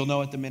 You'll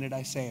know it the minute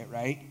I say it,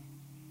 right?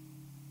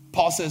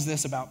 Paul says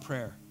this about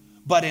prayer.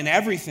 But in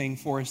everything,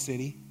 Forest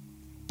City,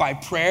 by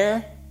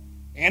prayer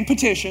and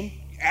petition,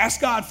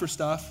 ask God for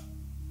stuff.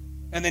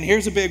 And then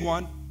here's a big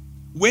one.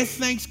 With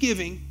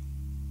thanksgiving,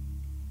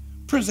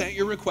 present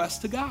your requests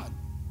to God.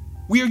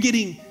 We are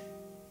getting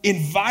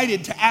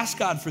invited to ask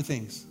God for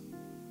things.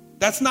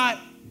 That's not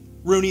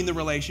ruining the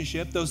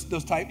relationship, those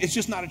type. It's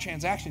just not a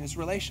transaction, it's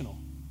relational.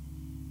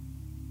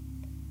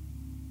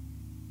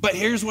 But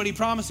here's what he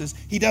promises.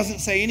 He doesn't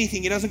say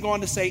anything. He doesn't go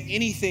on to say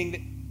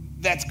anything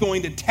that's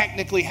going to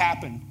technically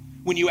happen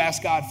when you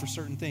ask God for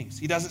certain things.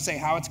 He doesn't say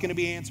how it's going to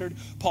be answered.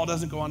 Paul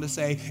doesn't go on to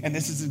say, and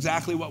this is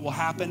exactly what will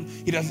happen.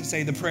 He doesn't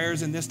say the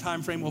prayers in this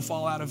time frame will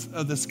fall out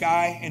of the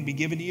sky and be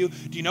given to you.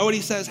 Do you know what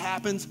he says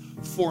happens?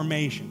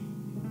 Formation.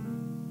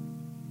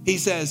 He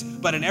says,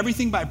 but in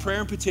everything by prayer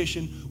and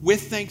petition,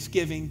 with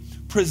thanksgiving,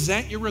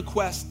 present your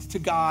requests to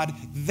God.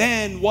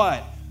 Then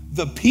what?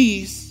 The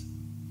peace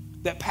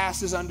that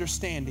passes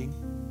understanding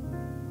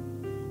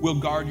will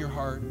guard your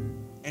heart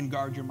and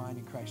guard your mind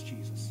in Christ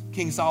Jesus.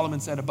 King Solomon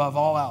said, above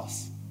all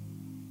else,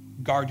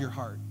 guard your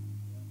heart.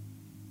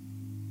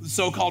 The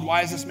so-called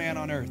wisest man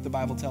on earth, the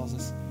Bible tells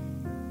us.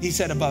 He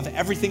said, above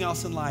everything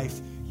else in life,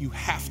 you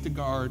have to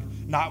guard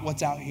not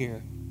what's out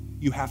here.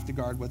 You have to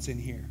guard what's in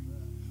here.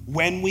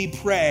 When we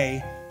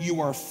pray,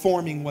 you are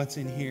forming what's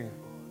in here.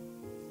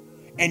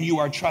 And you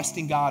are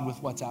trusting God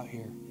with what's out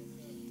here.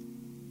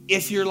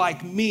 If you're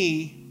like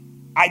me,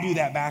 I do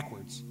that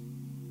backwards.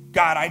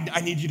 God,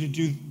 I need you to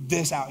do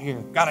this out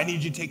here. God, I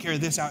need you to take care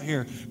of this out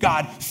here.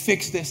 God,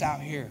 fix this out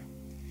here.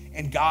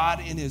 And God,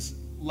 in his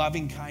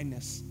loving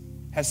kindness,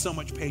 has so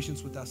much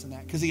patience with us in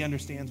that because he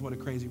understands what a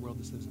crazy world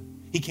this is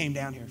in. He came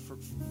down here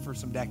for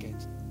some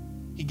decades.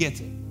 He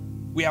gets it.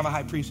 We have a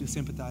high priest who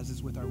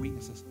sympathizes with our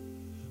weaknesses.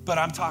 But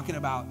I'm talking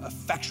about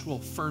effectual,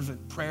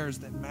 fervent prayers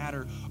that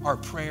matter are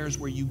prayers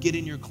where you get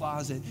in your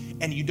closet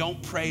and you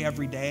don't pray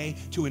every day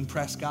to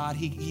impress God.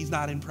 He's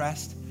not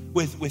impressed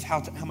with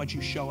how much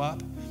you show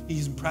up.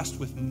 He's impressed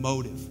with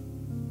motive.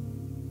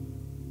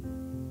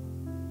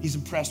 He's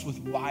impressed with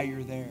why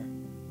you're there.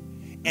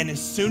 And as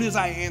soon as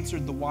I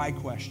answered the why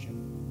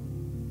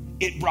question,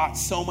 it brought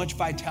so much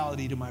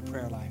vitality to my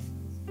prayer life.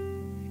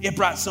 It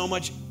brought so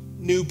much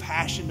new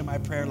passion to my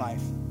prayer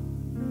life.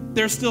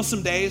 There's still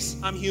some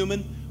days, I'm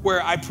human,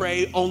 where I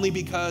pray only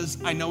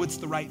because I know it's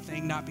the right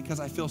thing, not because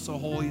I feel so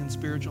holy and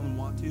spiritual and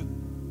want to.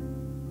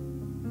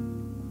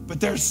 But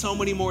there's so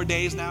many more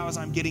days now as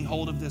I'm getting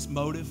hold of this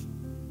motive,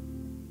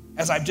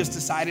 as I've just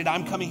decided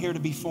I'm coming here to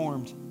be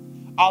formed.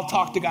 I'll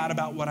talk to God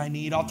about what I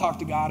need. I'll talk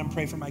to God and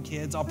pray for my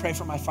kids. I'll pray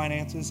for my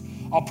finances.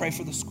 I'll pray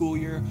for the school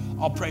year.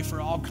 I'll pray for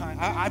all kinds.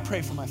 I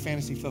pray for my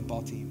fantasy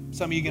football team.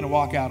 Some of you are going to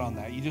walk out on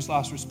that. You just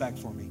lost respect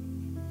for me.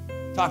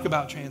 Talk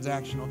about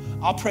transactional.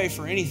 I'll pray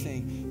for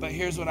anything, but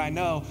here's what I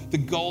know. The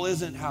goal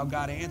isn't how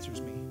God answers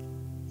me.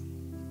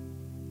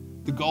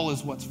 The goal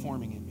is what's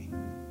forming in me.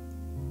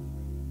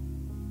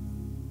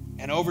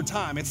 And over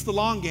time, it's the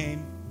long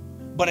game,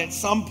 but at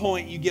some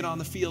point you get on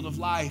the field of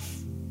life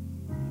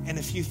and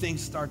a few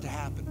things start to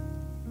happen.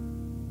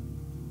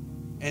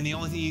 And the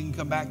only thing you can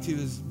come back to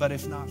is, but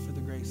if not for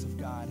the grace of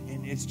God.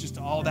 And it's just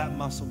all that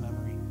muscle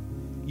memory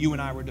you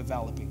and I were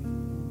developing.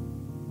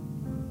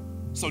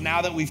 So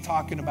now that we've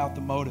talked about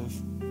the motive,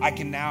 I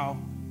can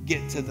now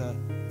get to the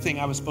thing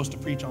I was supposed to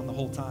preach on the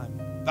whole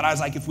time. But I was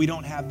like, if we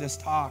don't have this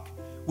talk,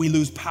 we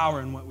lose power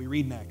in what we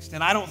read next.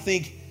 And I don't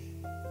think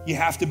you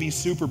have to be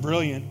super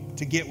brilliant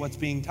to get what's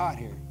being taught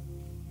here.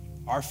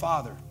 Our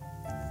Father.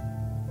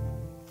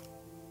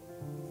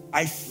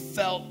 I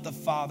felt the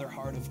Father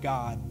heart of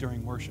God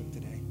during worship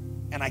today.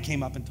 And I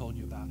came up and told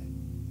you about it.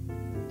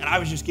 And I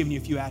was just giving you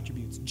a few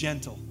attributes.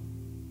 Gentle.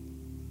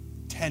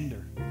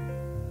 Tender.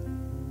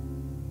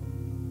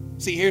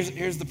 See,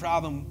 here's the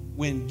problem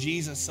when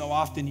Jesus so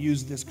often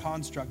used this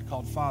construct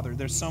called Father.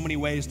 There's so many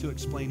ways to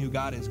explain who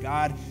God is.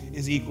 God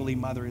is equally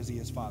mother as he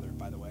is father,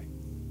 by the way.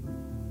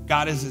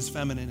 God is as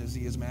feminine as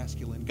he is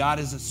masculine. God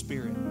is a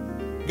spirit.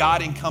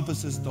 God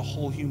encompasses the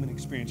whole human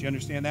experience. You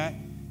understand that?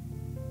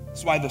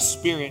 That's why the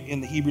spirit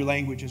in the Hebrew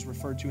language is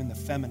referred to in the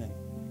feminine.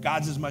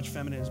 God's as much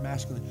feminine as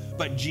masculine.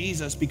 But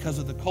Jesus, because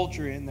of the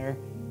culture in there,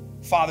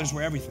 fathers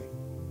were everything.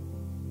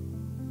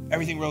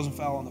 Everything rose and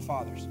fell on the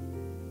fathers.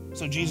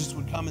 So Jesus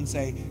would come and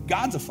say,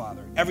 God's a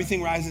father.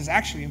 Everything rises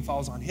actually and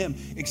falls on him.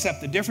 Except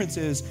the difference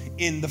is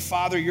in the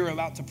Father you're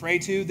about to pray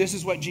to, this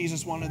is what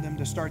Jesus wanted them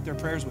to start their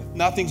prayers with.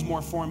 Nothing's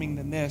more forming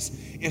than this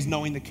is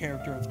knowing the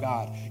character of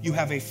God. You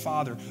have a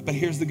father. But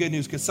here's the good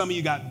news, because some of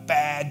you got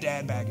bad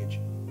dad baggage.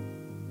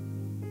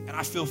 And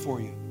I feel for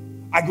you.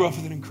 I grew up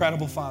with an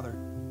incredible father.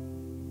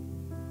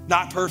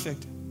 Not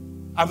perfect.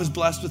 I was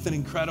blessed with an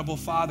incredible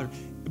father.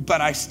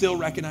 But I still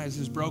recognize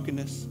his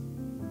brokenness.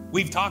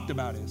 We've talked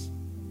about his.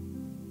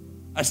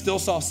 I still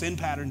saw sin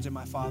patterns in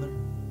my father.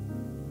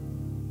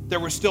 There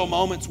were still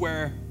moments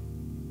where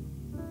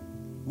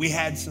we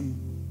had some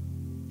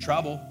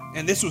trouble.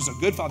 And this was a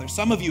good father.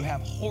 Some of you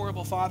have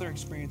horrible father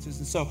experiences,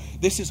 and so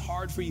this is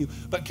hard for you.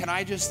 But can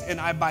I just, and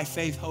I by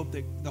faith hope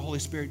that the Holy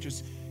Spirit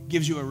just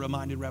gives you a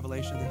reminded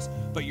revelation of this.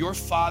 But your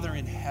Father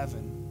in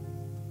heaven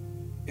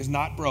is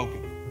not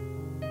broken.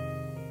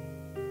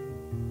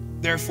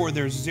 Therefore,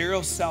 there's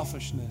zero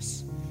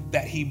selfishness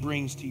that he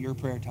brings to your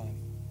prayer time.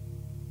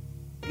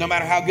 No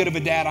matter how good of a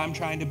dad I'm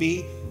trying to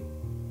be,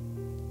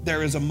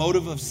 there is a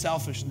motive of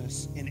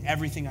selfishness in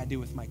everything I do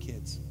with my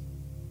kids.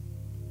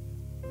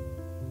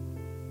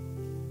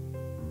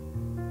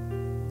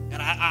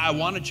 And I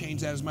want to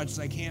change that as much as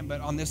I can, but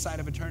on this side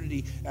of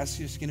eternity, that's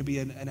just going to be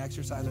an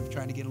exercise of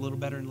trying to get a little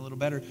better and a little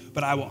better.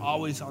 But I will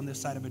always, on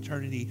this side of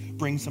eternity,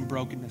 bring some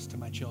brokenness to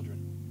my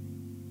children.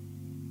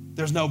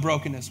 There's no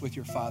brokenness with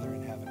your Father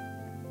in heaven.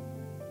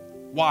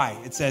 Why?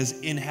 It says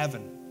in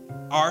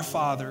heaven. Our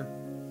Father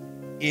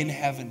in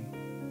heaven.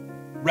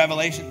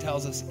 Revelation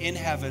tells us in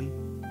heaven,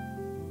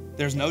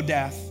 there's no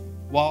death.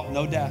 Well,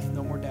 no death,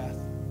 no more death.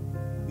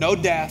 No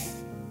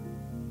death,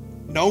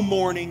 no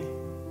mourning,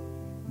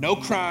 no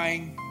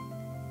crying,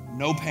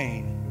 no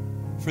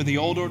pain. For the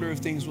old order of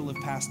things will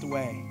have passed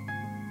away.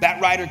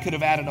 That writer could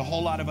have added a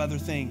whole lot of other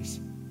things.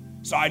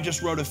 So I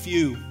just wrote a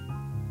few.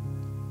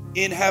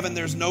 In heaven,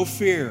 there's no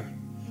fear.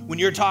 When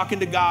you're talking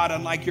to God,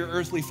 unlike your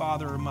earthly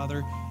father or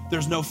mother,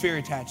 there's no fear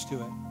attached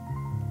to it.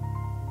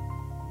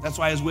 That's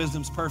why his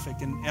wisdom's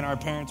perfect, and our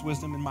parents'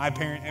 wisdom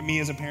and me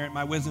as a parent,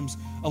 my wisdom's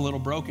a little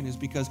broken, is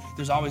because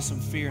there's always some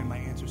fear in my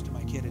answers to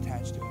my kid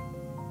attached to it.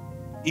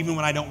 Even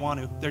when I don't want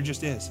to, there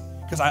just is.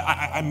 Because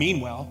I mean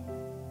well,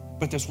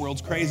 but this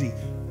world's crazy.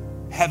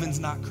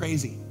 Heaven's not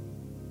crazy.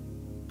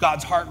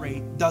 God's heart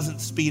rate doesn't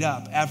speed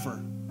up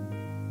ever.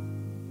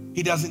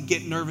 He doesn't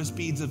get nervous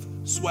beads of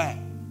sweat.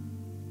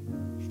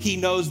 He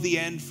knows the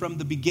end from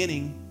the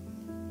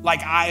beginning,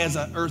 like I as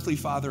an earthly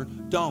father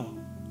don't.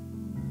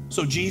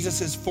 So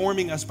Jesus is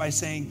forming us by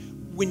saying,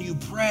 when you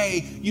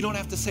pray, you don't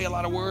have to say a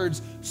lot of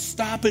words.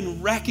 Stop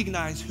and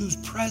recognize whose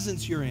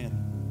presence you're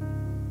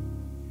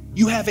in.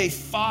 You have a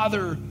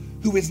Father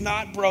who is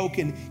not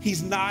broken.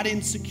 He's not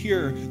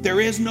insecure. There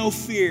is no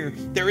fear.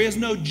 There is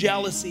no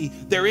jealousy.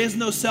 There is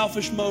no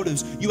selfish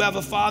motives. You have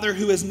a Father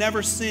who has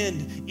never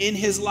sinned in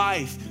his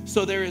life.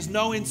 So there is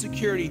no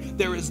insecurity.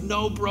 There is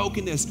no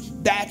brokenness.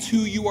 That's who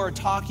you are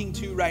talking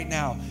to right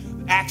now.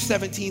 Acts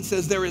 17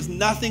 says there is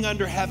nothing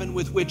under heaven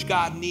with which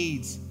God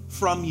needs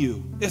from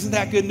you. Isn't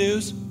that good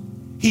news?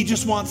 He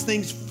just wants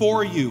things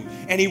for you,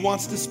 and he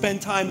wants to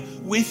spend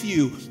time with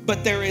you.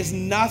 But there is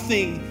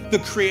nothing the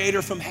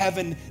Creator from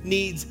heaven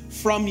needs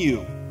from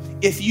you.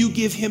 If you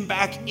give him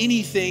back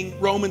anything,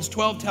 Romans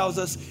 12 tells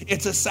us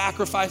it's a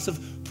sacrifice of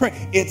prayer.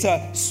 It's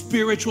a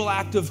spiritual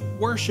act of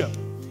worship.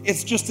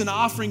 It's just an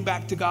offering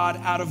back to God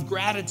out of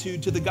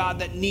gratitude to the God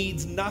that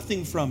needs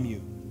nothing from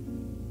you.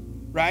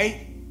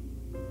 Right?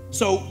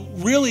 So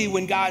really,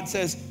 when God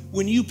says,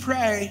 when you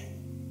pray,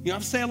 you don't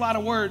have to say a lot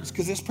of words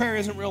because this prayer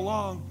isn't real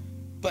long,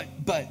 but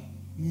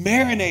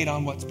marinate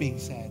on what's being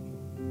said.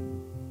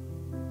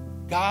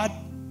 God,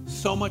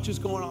 so much is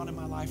going on in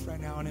my life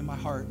right now and in my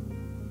heart,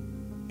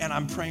 and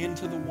I'm praying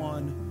to the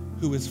one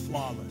who is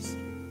flawless.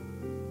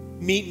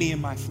 Meet me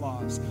in my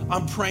flaws.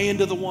 I'm praying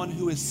to the one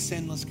who is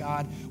sinless,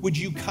 God. Would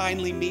you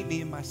kindly meet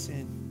me in my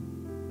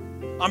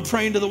sin? I'm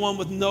praying to the one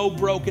with no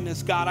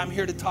brokenness. God, I'm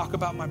here to talk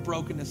about my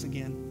brokenness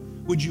again.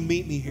 Would you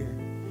meet me here?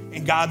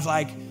 And God's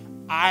like,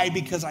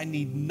 because I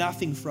need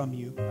nothing from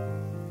you,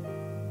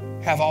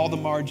 have all the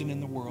margin in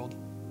the world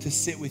to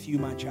sit with you,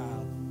 my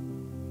child.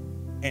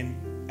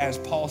 And as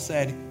Paul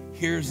said,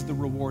 here's the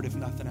reward if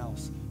nothing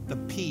else. The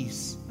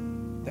peace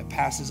that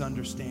passes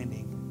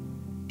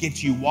understanding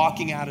gets you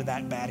walking out of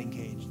that batting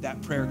cage,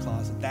 that prayer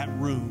closet, that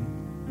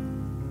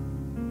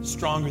room,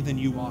 stronger than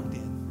you walked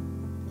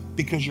in.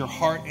 Because your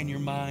heart and your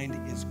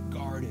mind is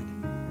guarded.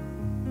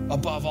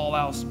 Above all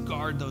else,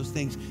 guard those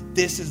things.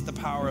 This is the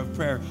power of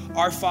prayer.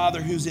 Our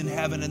Father who's in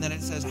heaven, and then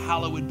it says,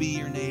 hallowed be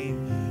your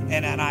name.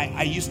 And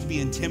I used to be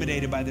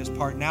intimidated by this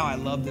part. Now I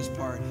love this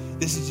part.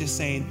 This is just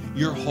saying,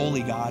 you're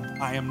holy, God.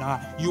 I am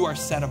not. You are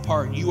set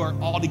apart. You are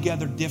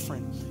altogether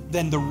different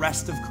than the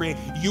rest of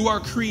creation. You are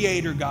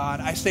creator, God.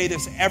 I say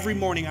this every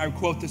morning. I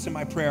quote this in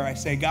my prayer. I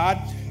say, God,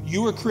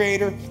 you are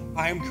creator.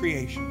 I am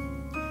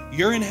creation.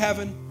 You're in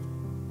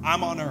heaven.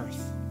 I'm on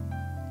earth.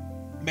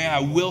 May I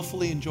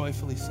willfully and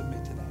joyfully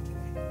submit to that.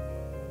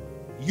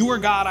 You are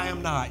God, I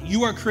am not.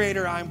 You are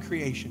creator, I am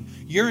creation.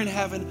 You're in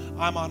heaven,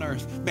 I'm on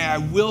earth. May I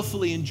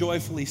willfully and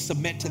joyfully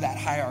submit to that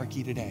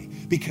hierarchy today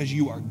because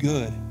you are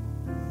good.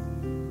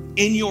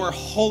 In your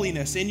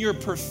holiness, in your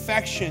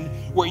perfection,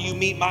 where you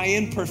meet my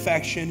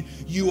imperfection,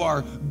 you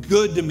are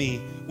good to me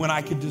when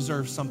I could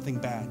deserve something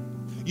bad.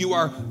 You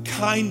are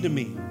kind to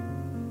me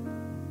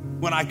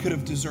when I could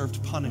have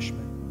deserved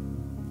punishment.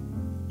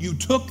 You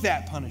took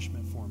that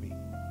punishment for me.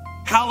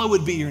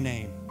 Hallowed be your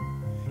name.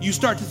 You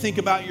start to think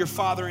about your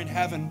Father in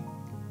heaven.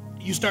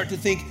 You start to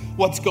think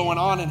what's going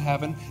on in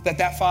heaven,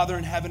 that Father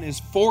in heaven is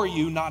for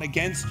you, not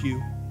against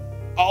you.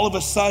 All of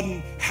a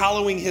sudden,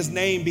 hallowing his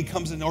name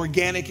becomes an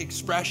organic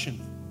expression.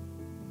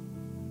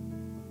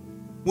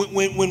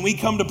 When we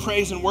come to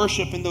praise and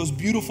worship and those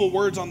beautiful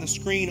words on the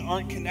screen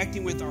aren't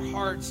connecting with our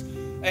hearts,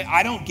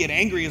 I don't get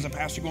angry as a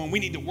pastor going, we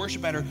need to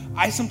worship better.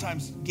 I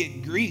sometimes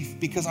get grief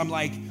because I'm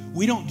like,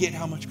 we don't get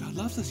how much God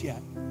loves us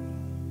yet.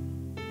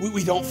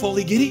 We don't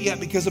fully get it yet,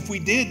 because if we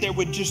did, there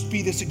would just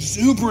be this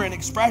exuberant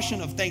expression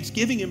of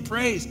thanksgiving and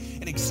praise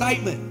and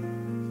excitement.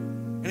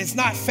 And it's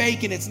not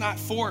fake and it's not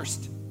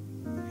forced.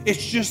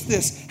 It's just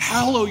this,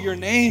 hallow your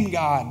name,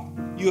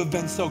 God. You have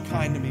been so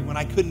kind to me when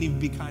I couldn't even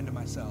be kind to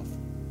myself.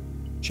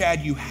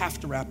 Chad, you have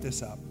to wrap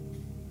this up.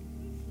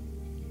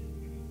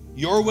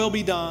 Your will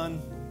be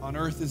done on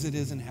earth as it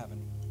is in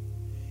heaven.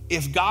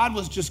 If God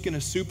was just going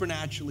to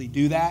supernaturally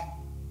do that,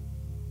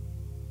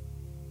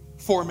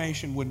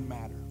 formation wouldn't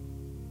matter.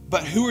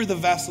 But who are the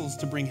vessels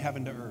to bring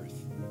heaven to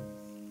earth?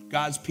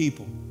 God's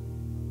people.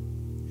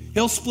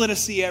 He'll split a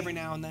sea every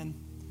now and then,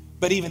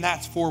 but even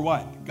that's for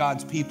what?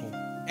 God's people.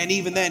 And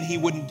even then, he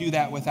wouldn't do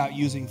that without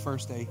using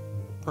first a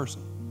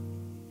person.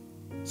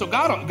 So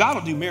God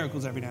will do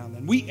miracles every now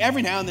and then.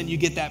 Every now and then you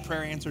get that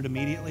prayer answered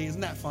immediately.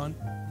 Isn't that fun?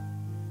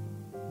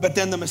 But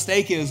then the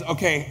mistake is,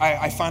 okay,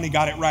 I finally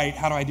got it right.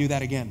 How do I do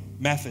that again?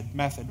 Method.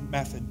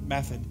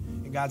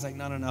 And God's like,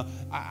 no.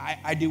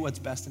 I do what's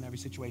best in every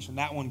situation.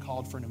 That one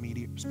called for an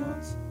immediate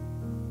response.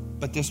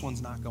 But this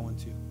one's not going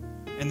to.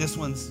 And this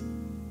one's,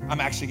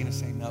 I'm actually going to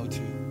say no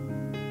to.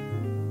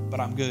 But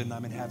I'm good and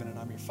I'm in heaven and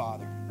I'm your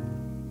Father.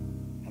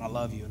 And I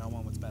love you and I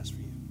want what's best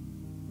for you.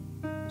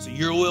 So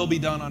your will be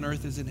done on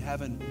earth as in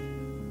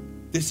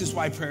heaven. This is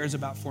why prayer is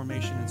about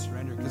formation and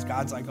surrender, because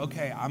God's like,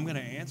 okay, I'm going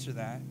to answer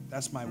that.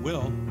 That's my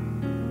will,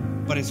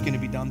 but it's going to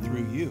be done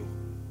through you.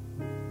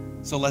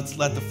 So let's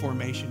let the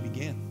formation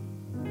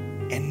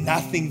begin. And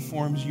nothing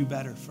forms you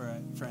better,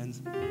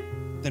 friends,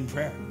 than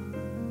prayer.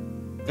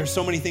 There's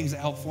so many things that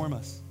help form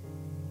us.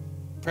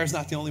 Prayer's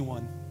not the only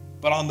one,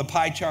 but on the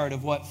pie chart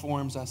of what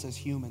forms us as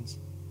humans,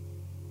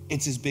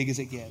 it's as big as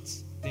it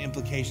gets. The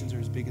implications are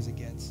as big as it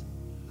gets.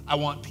 I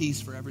want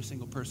peace for every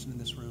single person in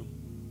this room.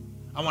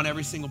 I want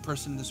every single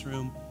person in this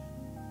room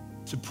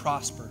to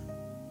prosper.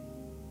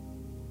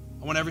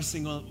 I want every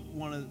single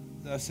one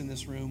of us in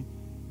this room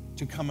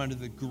to come under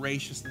the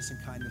graciousness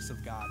and kindness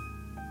of God.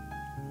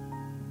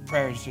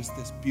 Prayer is just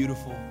this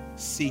beautiful,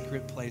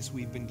 secret place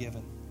we've been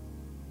given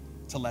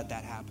to let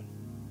that happen.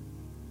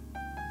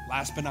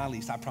 Last but not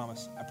least, I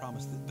promise,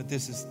 but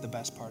this is the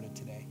best part of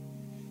today.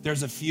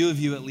 There's a few of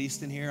you, at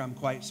least in here, I'm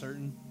quite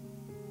certain,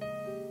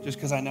 just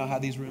because I know how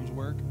these rooms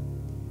work,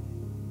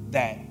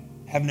 that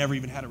have never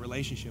even had a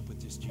relationship with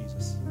this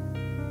Jesus,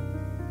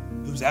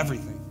 who's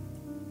everything.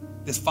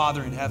 This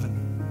Father in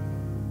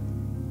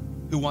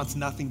heaven, who wants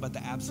nothing but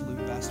the absolute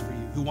best for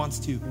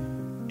you,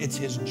 it's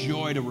his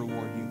joy to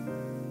reward you,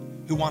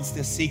 who wants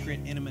this secret,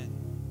 intimate,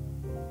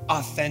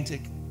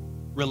 authentic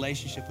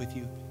relationship with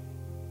you.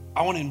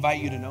 I want to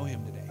invite you to know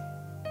him today.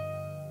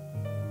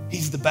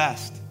 He's the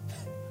best.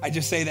 I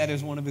just say that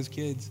as one of his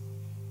kids.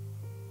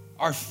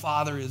 Our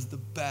Father is the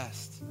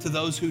best. To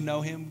those who know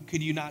him,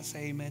 could you not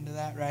say amen to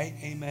that, right?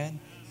 Amen.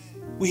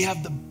 We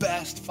have the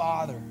best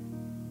Father.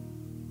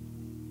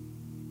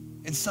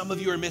 And some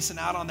of you are missing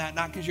out on that,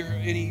 not because you're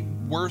any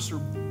worse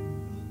or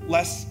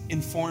less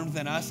informed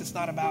than us. It's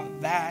not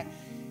about that.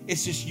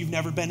 It's just you've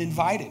never been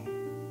invited.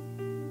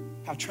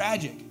 How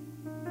tragic.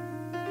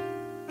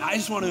 I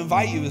just want to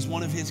invite you as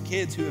one of his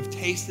kids who have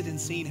tasted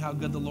and seen how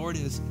good the Lord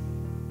is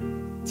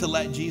to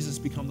let Jesus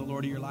become the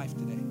Lord of your life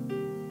today.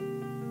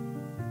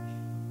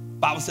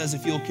 Bible says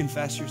if you'll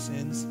confess your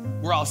sins,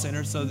 we're all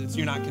sinners, so that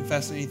you're not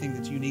confessing anything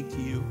that's unique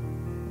to you.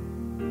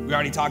 We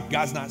already talked,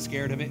 God's not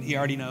scared of it. He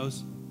already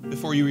knows.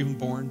 Before you were even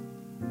born,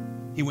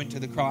 he went to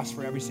the cross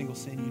for every single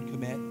sin you'd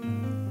commit.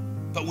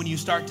 But when you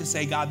start to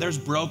say, God, there's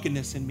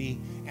brokenness in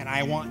me, and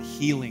I want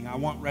healing, I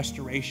want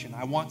restoration,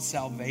 I want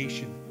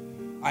salvation.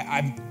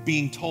 I'm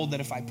being told that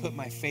if I put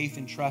my faith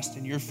and trust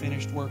in your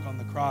finished work on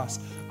the cross,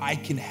 I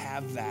can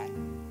have that.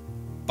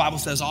 Bible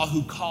says all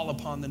who call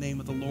upon the name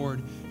of the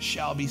Lord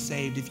shall be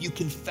saved. If you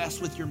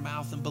confess with your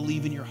mouth and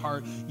believe in your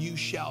heart, you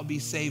shall be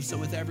saved. So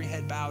with every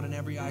head bowed and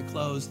every eye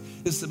closed,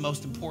 this is the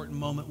most important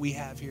moment we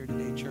have here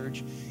today,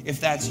 church.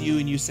 If that's you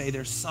and you say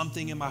there's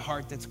something in my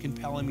heart that's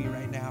compelling me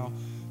right now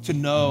to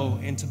know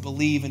and to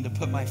believe and to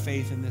put my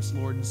faith in this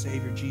Lord and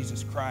Savior,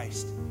 Jesus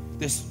Christ,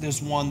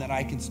 this one that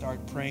I can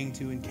start praying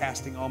to and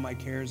casting all my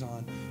cares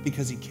on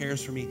because he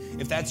cares for me.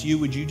 If that's you,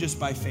 would you just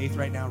by faith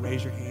right now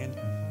raise your hand?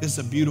 This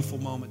is a beautiful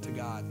moment to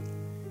God.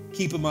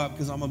 Keep them up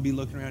because I'm going to be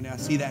looking around now. I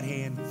see that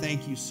hand.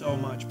 Thank you so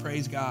much.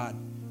 Praise God.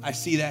 I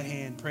see that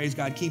hand. Praise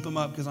God. Keep them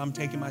up because I'm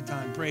taking my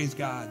time. Praise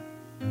God.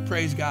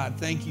 Praise God.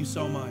 Thank you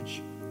so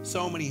much.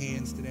 So many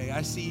hands today.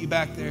 I see you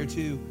back there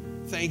too.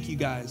 Thank you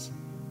guys.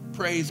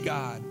 Praise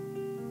God.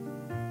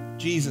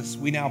 Jesus,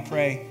 we now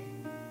pray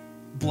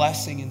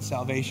blessing and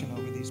salvation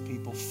over these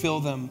people. Fill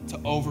them to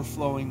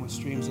overflowing with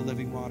streams of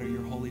living water,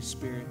 your Holy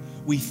Spirit.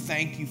 We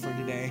thank you for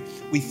today.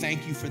 We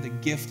thank you for the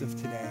gift of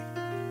today.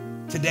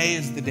 Today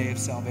is the day of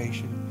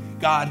salvation.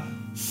 God,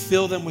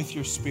 fill them with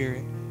your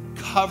Spirit.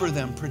 cover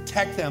them,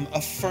 protect them,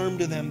 affirm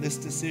to them this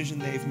decision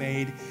they've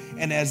made.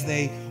 And as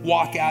they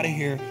walk out of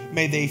here,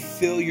 may they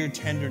feel your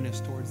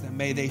tenderness towards them.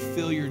 May they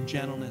feel your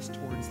gentleness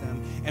towards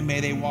them. And may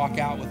they walk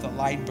out with a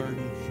light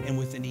burden and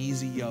with an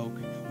easy yoke.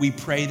 We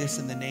pray this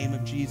in the name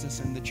of Jesus.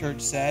 And the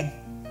church said,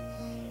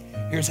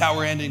 here's how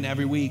we're ending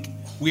every week.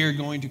 We are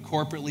going to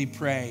corporately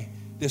pray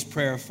this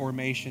prayer of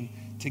formation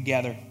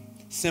together.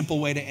 Simple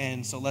way to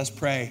end, so let's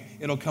pray.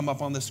 It'll come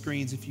up on the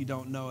screens if you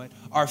don't know it.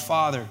 Our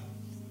Father,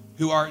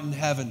 who art in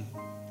heaven,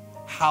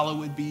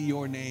 hallowed be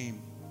your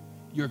name.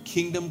 Your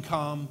kingdom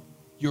come,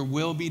 your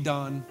will be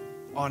done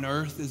on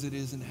earth as it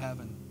is in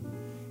heaven.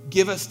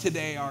 Give us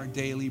today our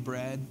daily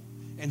bread,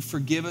 and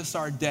forgive us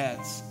our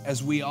debts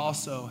as we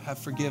also have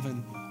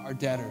forgiven our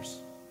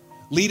debtors.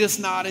 Lead us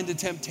not into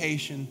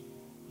temptation,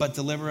 but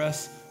deliver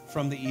us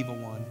from the evil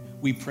one.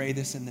 We pray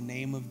this in the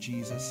name of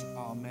Jesus.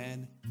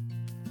 Amen.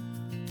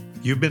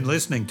 You've been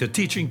listening to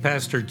Teaching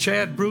Pastor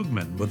Chad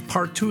Brugman with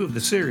part 2 of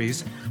the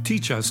series,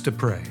 Teach Us to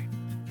Pray.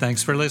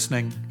 Thanks for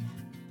listening.